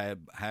things that's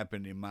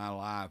happened in my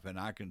life, and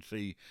I can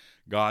see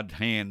God's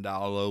hand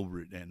all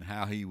over it and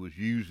how he was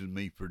using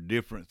me for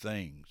different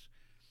things.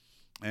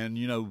 And,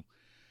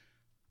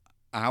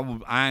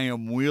 I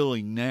am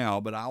willing now,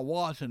 but I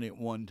wasn't at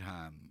one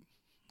time.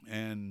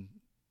 And,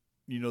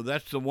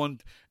 that's the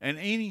one. And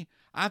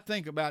I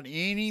think about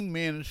any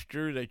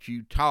minister that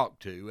you talk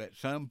to at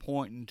some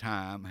point in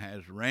time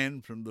has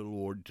ran from the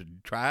Lord to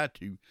try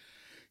to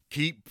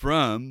keep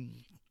from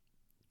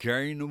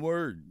carrying the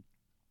word,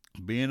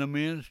 being a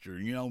minister.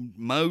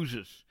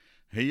 Moses,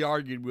 he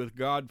argued with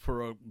God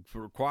for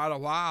quite a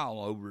while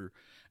over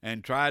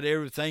and tried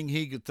everything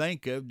he could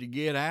think of to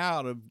get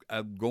out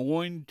of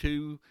going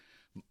to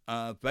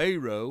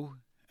Pharaoh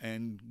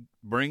and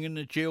bringing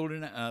the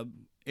children of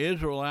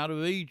Israel out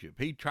of Egypt.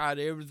 He tried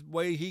every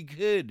way he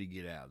could to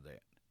get out of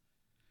that.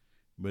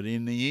 But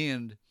in the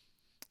end,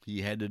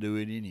 he had to do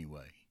it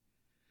anyway.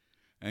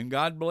 And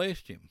God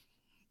blessed him.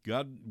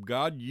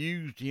 God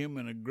used him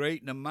in a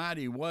great and a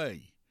mighty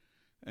way.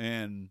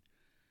 And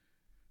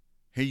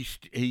he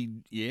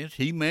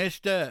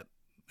messed up.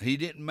 He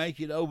didn't make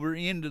it over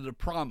into the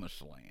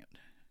promised land.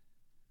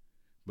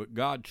 But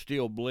God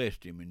still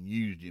blessed him and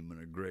used him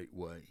in a great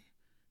way.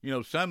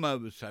 Some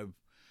of us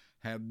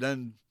have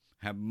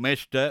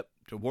messed up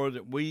to where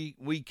that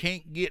we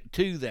can't get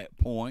to that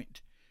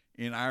point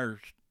in our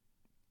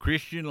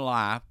Christian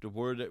life to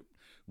where that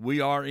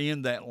we are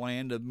in that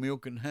land of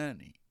milk and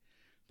honey.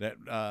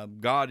 That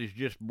God is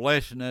just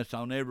blessing us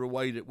on every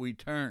way that we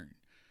turn.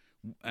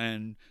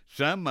 And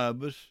some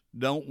of us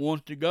don't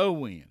want to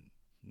go in.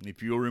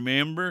 If you'll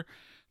remember,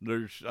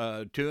 there's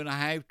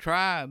 2.5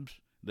 tribes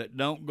that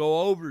don't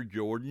go over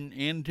Jordan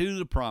into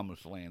the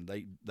promised land.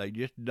 They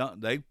just don't.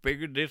 They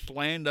figured this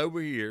land over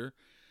here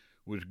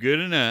was good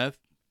enough,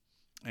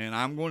 and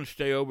I'm going to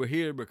stay over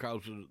here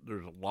because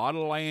there's a lot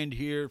of land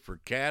here for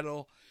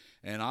cattle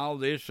and all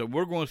this, so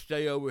we're going to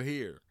stay over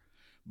here.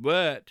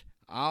 But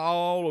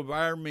all of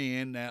our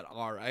men that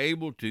are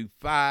able to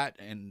fight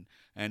and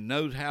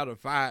knows how to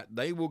fight,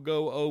 they will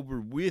go over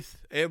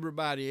with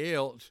everybody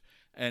else,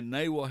 and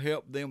they will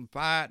help them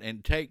fight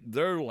and take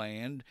their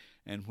land.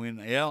 And when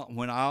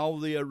all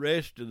the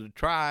rest of the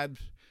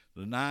tribes,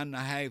 the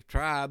 9.5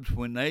 tribes,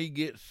 when they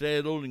get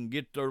settled and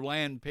get their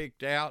land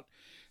picked out,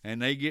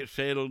 and they get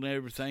settled and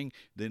everything,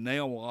 then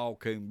they'll all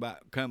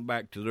come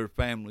back to their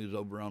families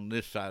over on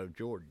this side of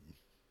Jordan.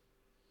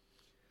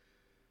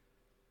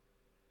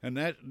 And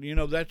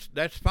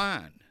that's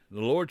fine.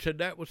 The Lord said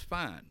that was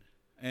fine.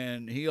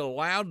 And he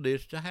allowed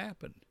this to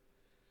happen.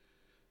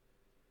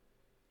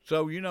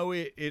 So,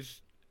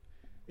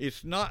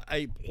 it's not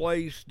a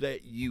place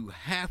that you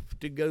have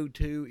to go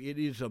to. It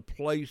is a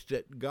place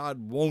that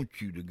God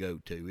wants you to go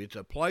to. It's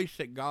a place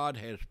that God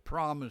has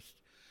promised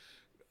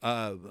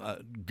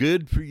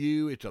good for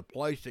you. It's a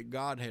place that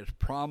God has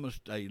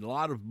promised a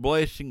lot of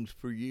blessings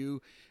for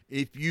you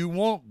if you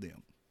want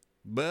them.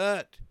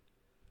 But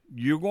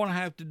you're going to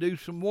have to do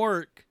some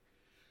work.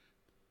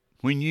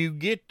 When you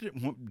get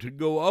to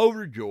go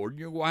over Jordan,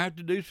 you're going to have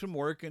to do some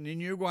work, and then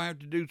you're going to have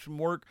to do some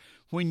work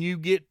when you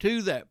get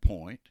to that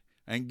point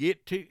and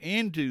get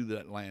into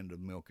that land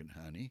of milk and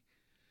honey.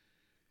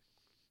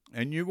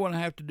 and you're going to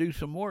have to do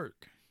some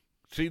work.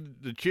 See,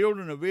 the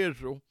children of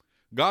Israel,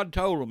 God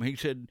told them, he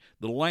said,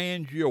 the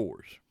land's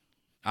yours.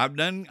 I've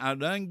done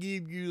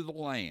give you the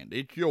land.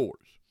 It's yours.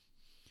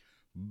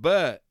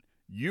 But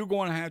you're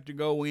going to have to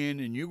go in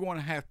and you're going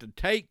to have to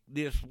take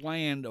this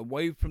land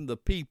away from the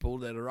people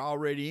that are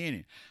already in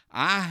it.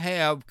 I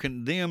have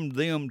condemned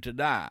them to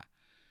die.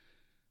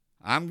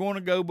 I'm going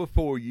to go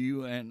before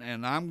you,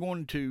 and I'm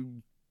going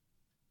to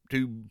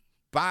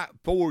fight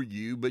for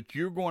you, but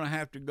you're going to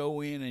have to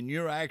go in and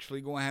you're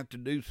actually going to have to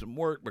do some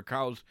work,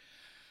 because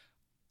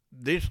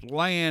this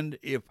land,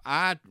 if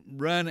I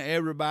run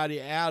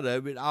everybody out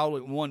of it all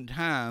at one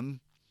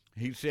time,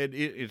 he said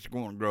it's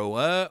going to grow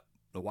up.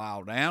 The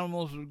wild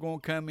animals are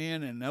going to come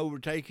in and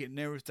overtake it and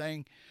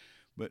everything.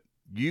 But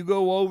you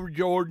go over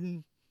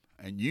Jordan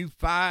and you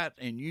fight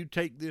and you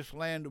take this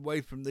land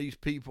away from these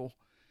people,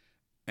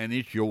 and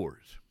it's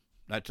yours.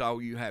 That's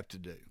all you have to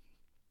do.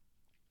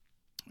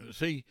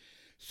 See,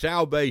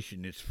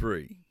 salvation is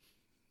free.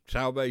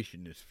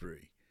 Salvation is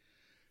free.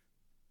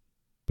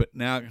 But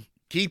now,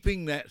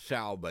 keeping that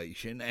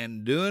salvation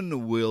and doing the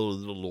will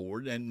of the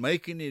Lord and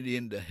making it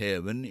into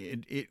heaven,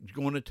 it's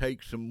going to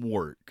take some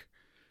work.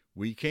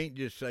 We can't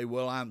just say,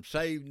 well, I'm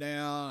saved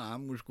now,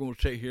 I'm just going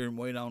to sit here and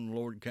wait on the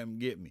Lord to come and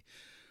get me.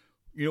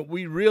 You know,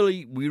 we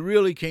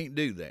really can't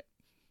do that.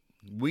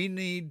 We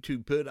need to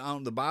put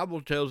on, the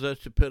Bible tells us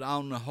to put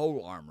on the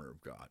whole armor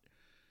of God.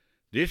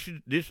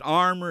 This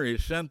armor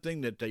is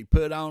something that they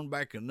put on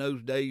back in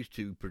those days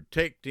to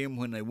protect them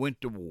when they went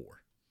to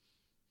war.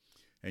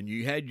 And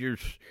you had your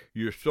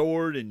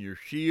sword and your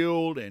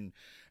shield and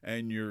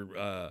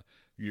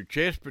your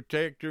chest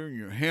protector and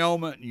your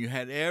helmet, and you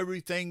had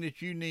everything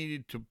that you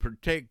needed to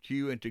protect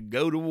you and to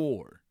go to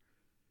war.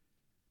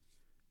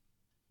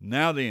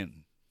 Now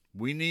then,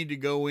 we need to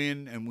go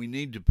in and we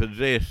need to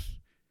possess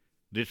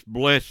this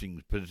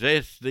blessings,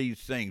 possess these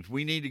things.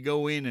 We need to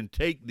go in and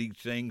take these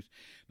things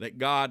that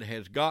God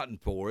has gotten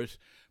for us,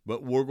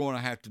 but we're going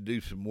to have to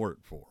do some work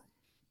for them.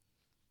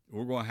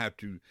 We're going to have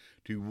to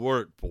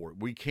work for it.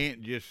 We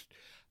can't just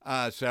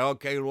say,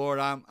 okay, Lord,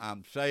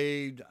 I'm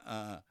saved.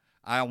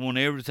 I want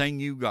everything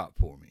you got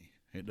for me.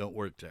 It don't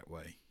work that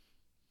way.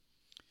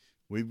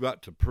 We've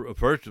got to,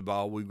 first of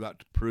all, we've got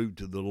to prove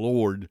to the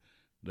Lord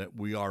that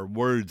we are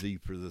worthy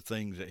for the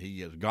things that he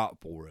has got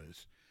for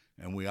us.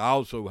 And we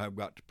also have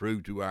got to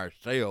prove to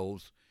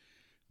ourselves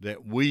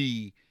that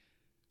we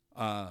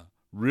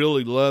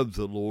really love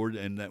the Lord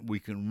and that we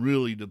can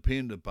really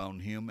depend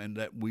upon him and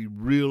that we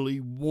really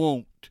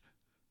want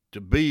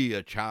to be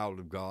a child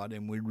of God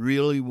and we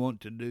really want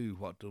to do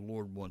what the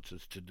Lord wants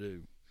us to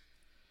do.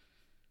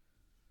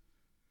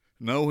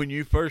 No, when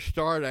you first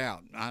start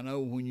out, I know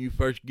when you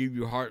first give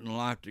your heart and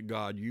life to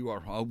God, you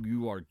are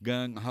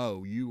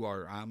gung-ho.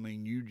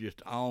 You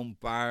just on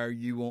fire.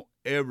 You want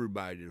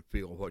everybody to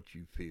feel what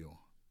you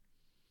feel.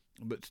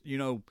 But, you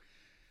know,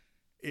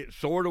 it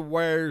sort of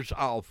wears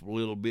off a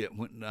little bit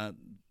when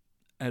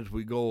as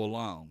we go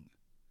along.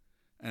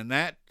 And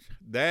that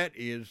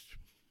is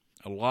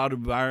a lot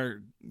of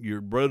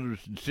your brothers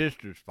and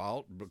sisters'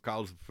 fault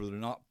because they're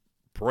not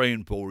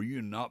praying for you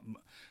and not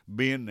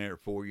being there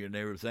for you and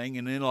everything.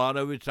 And then a lot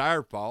of it's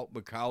our fault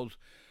because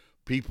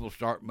people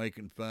start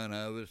making fun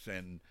of us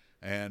and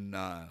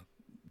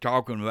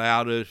talking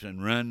about us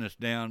and running us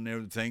down and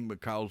everything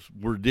because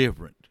we're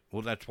different.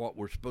 Well, that's what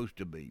we're supposed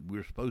to be.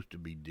 We're supposed to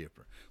be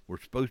different.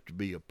 We're supposed to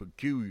be a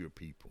peculiar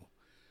people.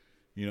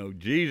 You know,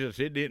 Jesus,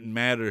 it didn't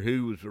matter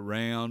who was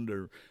around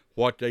or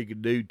what they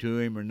could do to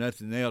him or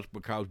nothing else,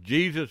 because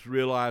Jesus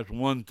realized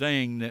one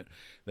thing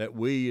that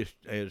we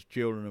as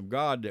children of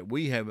God that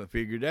we haven't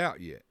figured out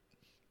yet.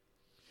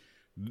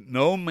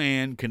 No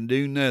man can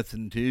do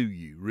nothing to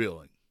you,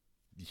 really.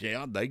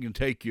 Yeah, they can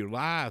take your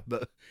life,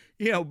 but,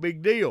 you know,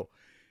 big deal.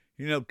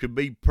 You know, to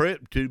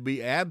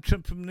be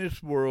absent from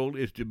this world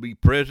is to be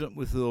present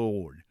with the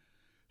Lord.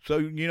 So,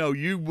 you know,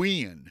 you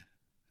win.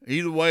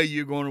 Either way,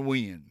 you're going to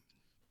win.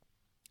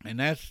 And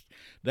that's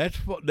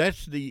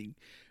the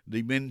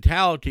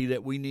mentality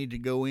that we need to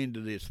go into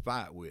this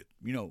fight with.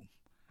 You know,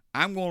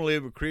 I'm going to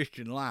live a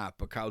Christian life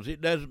because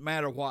it doesn't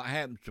matter what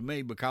happens to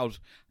me, because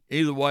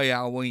either way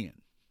I win.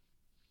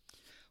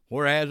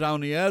 Whereas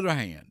on the other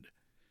hand,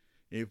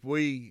 if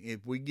we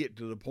get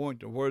to the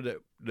point to where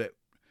that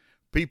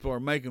people are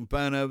making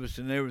fun of us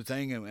and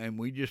everything, and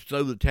we just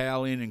throw the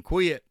towel in and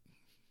quit,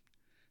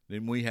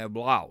 then we have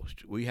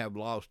lost. We have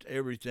lost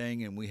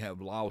everything, and we have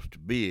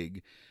lost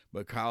big,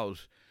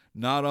 because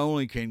not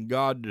only can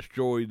God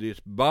destroy this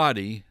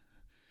body,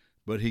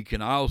 but he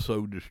can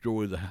also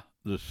destroy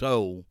the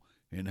soul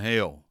in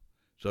hell.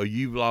 So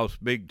you've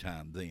lost big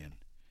time then.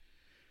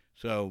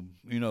 So,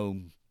 you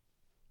know,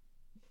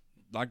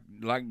 like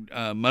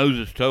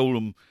Moses told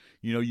them,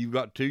 you know, you've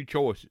got two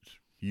choices.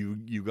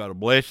 You've got a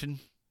blessing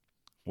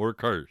or a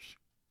curse.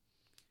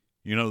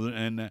 You know,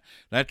 and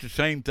that's the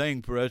same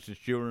thing for us as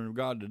children of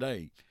God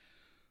today.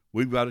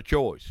 We've got a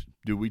choice.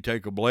 Do we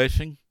take a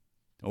blessing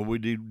or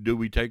do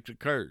we take the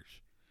curse?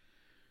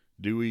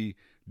 Do we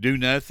do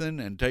nothing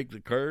and take the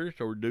curse,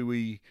 or do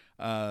we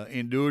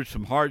endure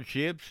some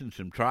hardships and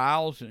some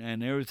trials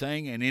and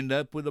everything and end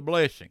up with a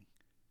blessing?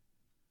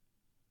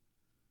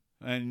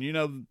 And,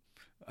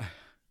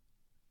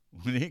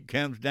 when it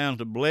comes down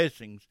to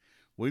blessings,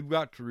 we've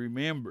got to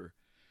remember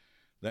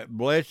that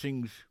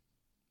blessings,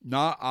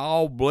 not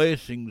all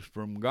blessings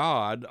from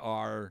God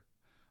are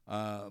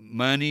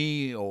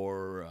money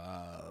or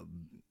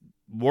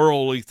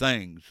worldly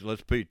things.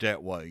 Let's put it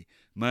that way.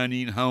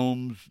 Money and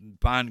homes, and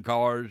fine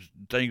cars,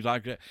 things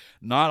like that.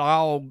 Not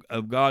all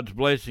of God's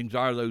blessings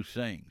are those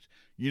things.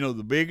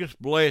 The biggest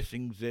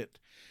blessings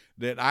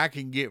that I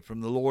can get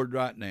from the Lord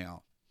right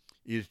now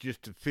is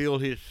just to feel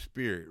His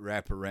Spirit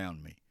wrap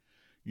around me.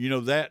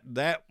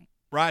 That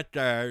right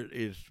there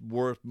is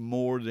worth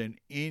more than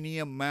any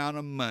amount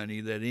of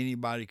money that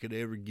anybody could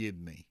ever give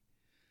me.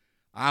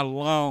 I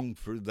long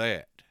for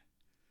that.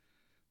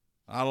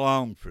 I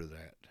long for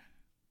that.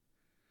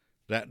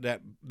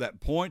 That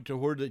point to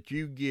where that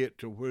you get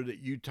to where that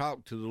you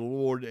talk to the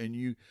Lord and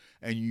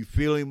you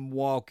feel Him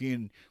walk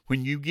in.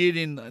 When you get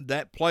in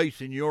that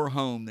place in your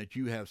home that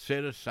you have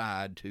set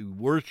aside to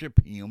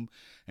worship Him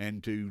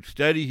and to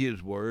study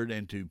His Word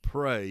and to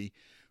pray,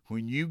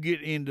 when you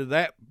get into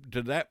that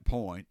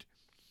point,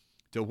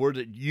 to where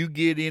that you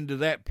get into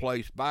that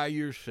place by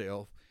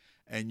yourself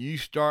and you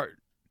start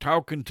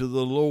talking to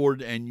the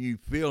Lord and you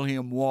feel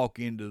Him walk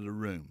into the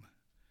room.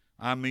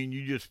 I mean,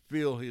 you just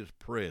feel His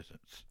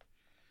presence.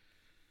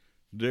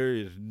 There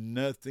is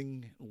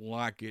nothing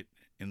like it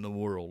in the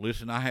world.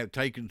 Listen, I have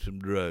taken some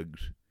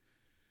drugs.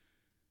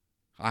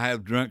 I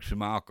have drunk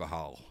some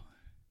alcohol.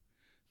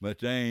 But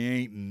they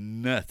ain't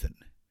nothing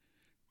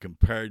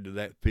compared to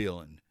that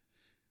feeling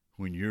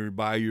when you're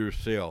by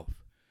yourself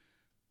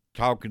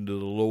talking to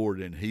the Lord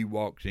and He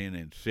walks in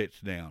and sits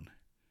down.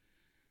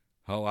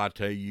 Oh, I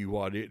tell you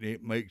what,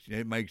 it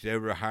makes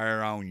every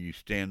hair on you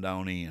stand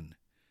on end.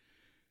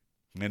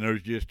 And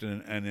there's just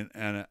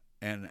an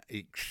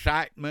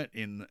excitement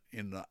in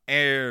the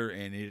air,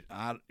 and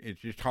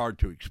it's just hard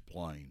to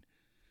explain,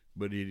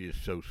 but it is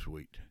so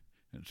sweet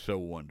and so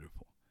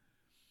wonderful.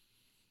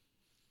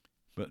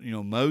 But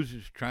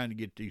Moses is trying to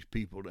get these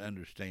people to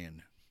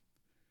understand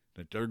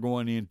that they're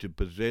going in to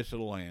possess a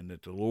land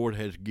that the Lord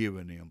has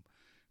given them,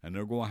 and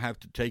they're going to have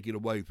to take it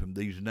away from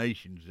these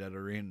nations that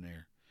are in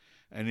there.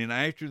 And then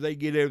after they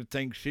get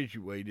everything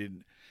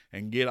situated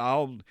and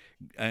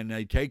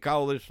they take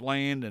all this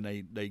land and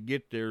they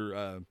get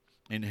their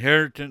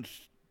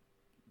inheritance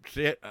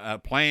set,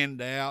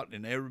 planned out,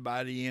 and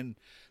everybody in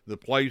the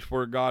place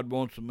where God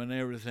wants them and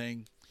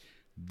everything,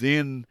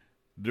 then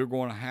they're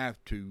going to have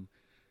to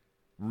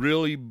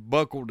really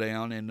buckle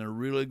down, and they're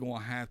really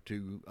going to have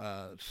to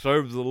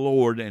serve the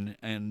Lord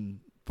and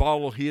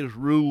follow His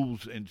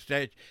rules and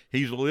statutes.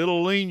 He's a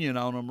little lenient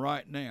on them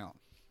right now.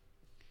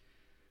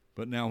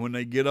 But now when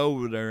they get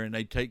over there and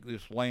they take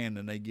this land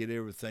and they get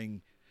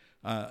everything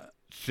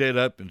set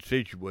up and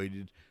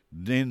situated,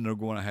 then they're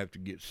going to have to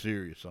get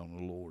serious on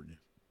the Lord.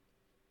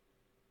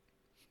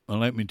 Well,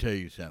 let me tell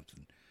you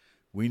something.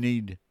 We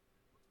need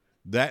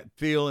that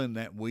feeling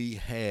that we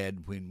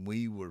had when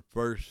we were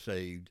first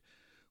saved.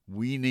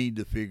 We need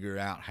to figure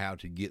out how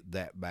to get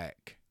that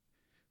back.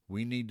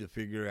 We need to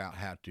figure out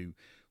how to,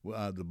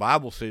 the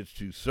Bible says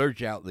to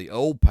search out the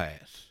old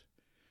paths.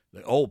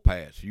 The old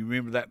paths. You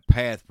remember that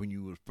path when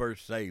you were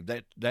first saved.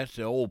 That's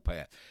the old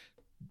path.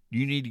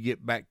 You need to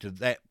get back to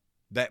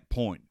that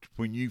point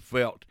when you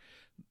felt,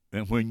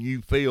 and when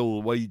you feel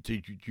the way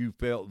that you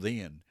felt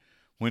then,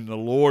 when the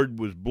Lord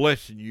was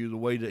blessing you the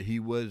way that He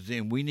was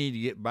then. We need to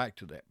get back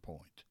to that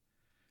point.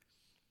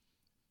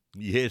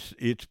 Yes,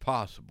 it's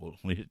possible.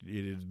 It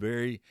is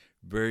very,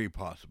 very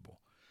possible.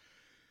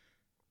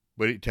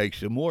 But it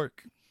takes some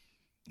work.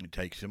 It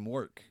takes some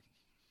work.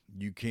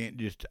 You can't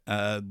just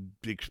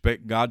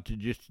expect God to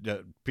just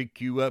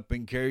pick you up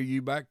and carry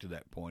you back to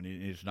that point.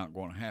 It's not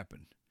going to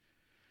happen.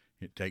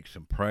 It takes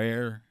some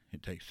prayer.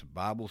 It takes some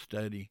Bible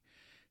study.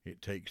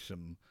 It takes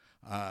some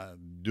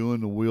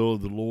doing the will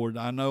of the Lord.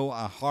 I know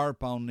I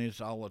harp on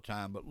this all the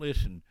time, but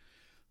listen,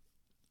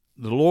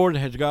 the Lord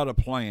has got a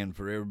plan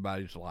for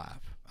everybody's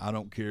life. I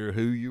don't care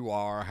who you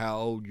are, how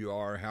old you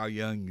are, how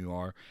young you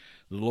are.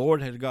 The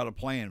Lord has got a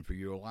plan for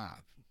your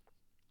life.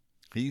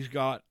 He's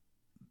got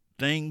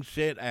things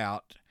set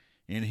out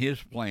in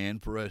His plan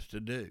for us to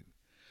do.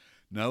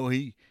 No,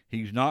 He's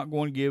not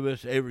going to give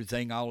us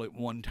everything all at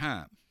one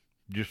time.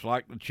 Just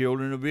like the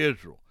children of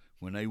Israel.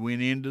 When they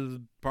went into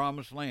the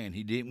promised land,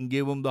 He didn't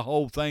give them the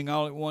whole thing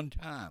all at one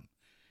time.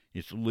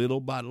 It's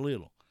little by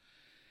little.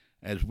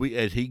 As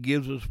He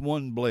gives us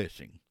one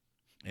blessing,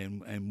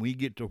 and we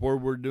get to where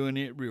we're doing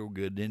it real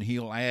good, then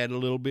He'll add a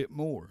little bit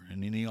more,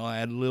 and then He'll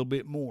add a little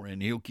bit more,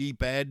 and He'll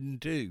keep adding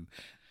too.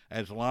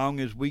 As long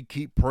as we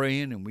keep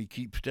praying and we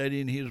keep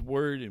studying His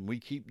Word and we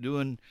keep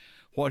doing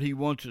what He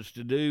wants us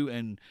to do,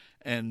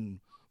 and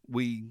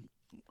we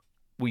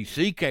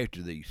seek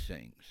after these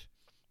things,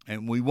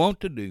 and we want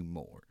to do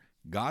more,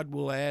 God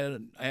will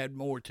add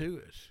more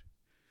to us.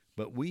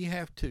 But we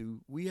have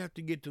to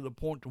get to the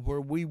point to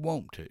where we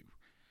want to.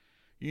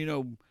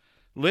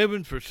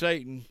 Living for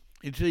Satan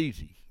It's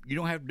easy. You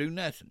don't have to do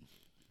nothing.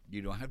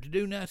 You don't have to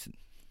do nothing.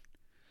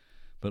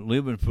 But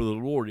living for the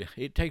Lord,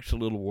 it takes a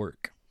little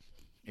work.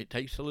 It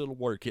takes a little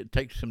work. It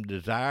takes some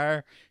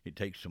desire. It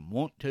takes some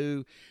want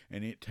to.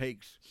 And it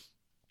takes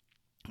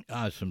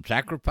some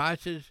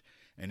sacrifices.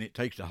 And it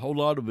takes a whole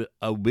lot of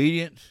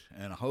obedience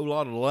and a whole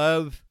lot of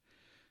love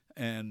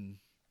and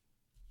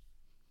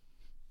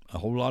a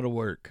whole lot of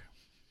work.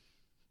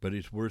 But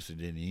it's worth it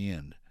in the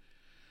end.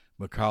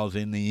 Because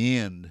in the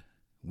end,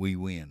 we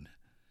win.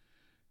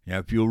 Now,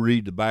 if you'll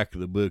read the back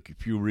of the book,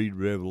 if you read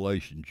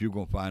Revelations, you're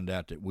going to find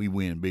out that we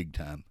win big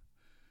time.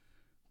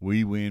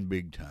 We win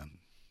big time.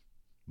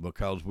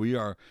 Because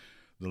the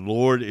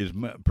Lord is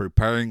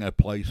preparing a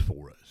place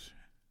for us.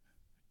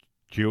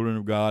 Children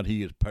of God,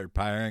 He is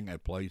preparing a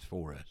place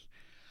for us.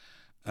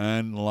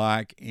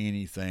 Unlike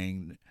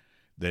anything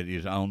that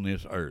is on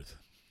this earth.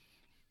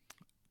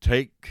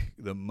 Take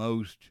the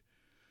most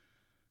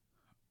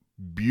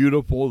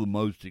beautiful, the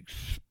most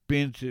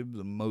expensive,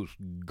 the most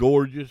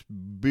gorgeous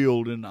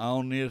building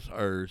on this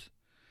earth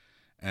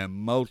and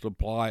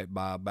multiply it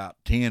by about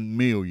 10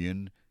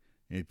 million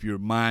if your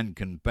mind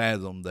can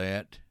fathom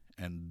that,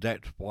 and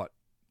that's what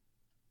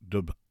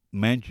the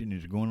mansion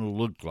is going to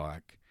look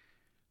like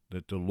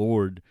that the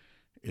Lord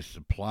is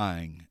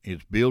supplying,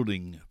 is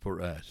building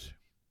for us.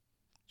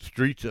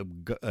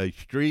 A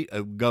street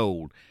of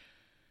gold.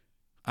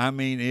 I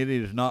mean, it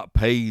is not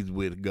paved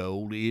with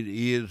gold. It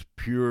is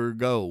pure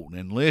gold.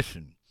 And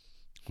listen,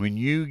 when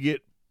you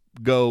get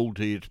gold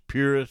to its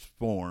purest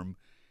form,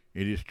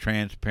 it is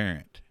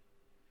transparent.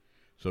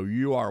 So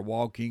you are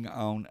walking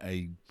on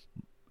a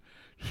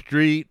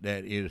street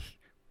that is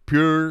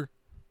pure,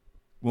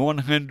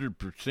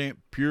 100%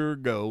 pure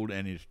gold,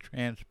 and is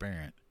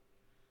transparent.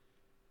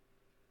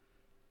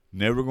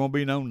 Never going to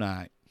be no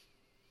night.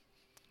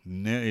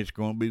 It's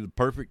going to be the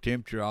perfect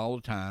temperature all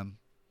the time.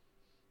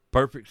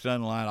 Perfect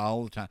sunlight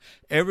all the time.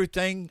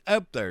 Everything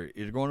up there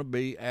is going to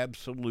be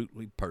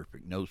absolutely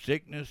perfect. No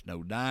sickness,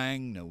 no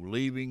dying, no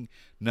leaving,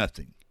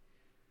 nothing.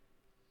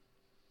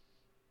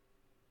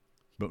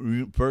 But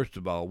first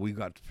of all, we've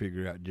got to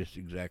figure out just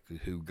exactly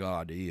who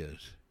God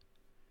is.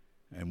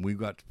 And we've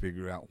got to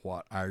figure out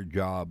what our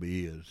job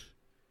is.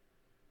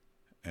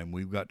 And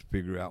we've got to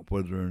figure out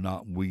whether or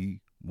not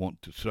we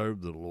want to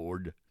serve the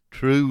Lord,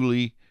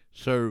 truly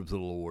serve the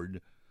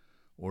Lord,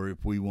 or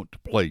if we want to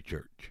play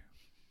church.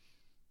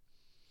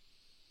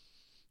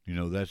 You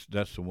know, that's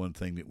the one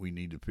thing that we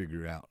need to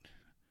figure out.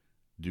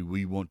 Do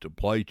we want to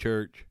play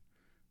church,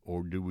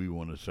 or do we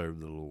want to serve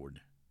the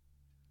Lord?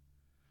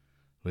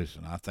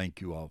 Listen, I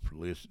thank you all for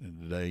listening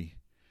today.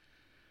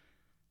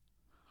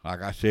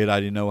 Like I said, I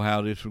didn't know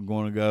how this was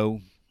going to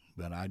go,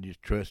 but I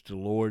just trust the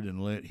Lord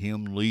and let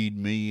Him lead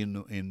me in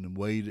the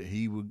way that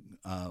He would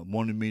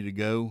wanted me to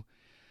go.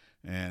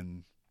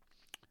 And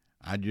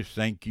I just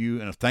thank you,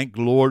 and I thank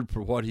the Lord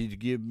for what He's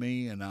given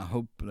me, and I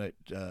hope that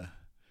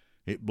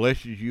it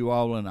blesses you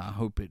all, and I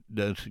hope it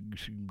does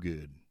some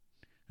good.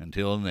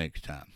 Until next time.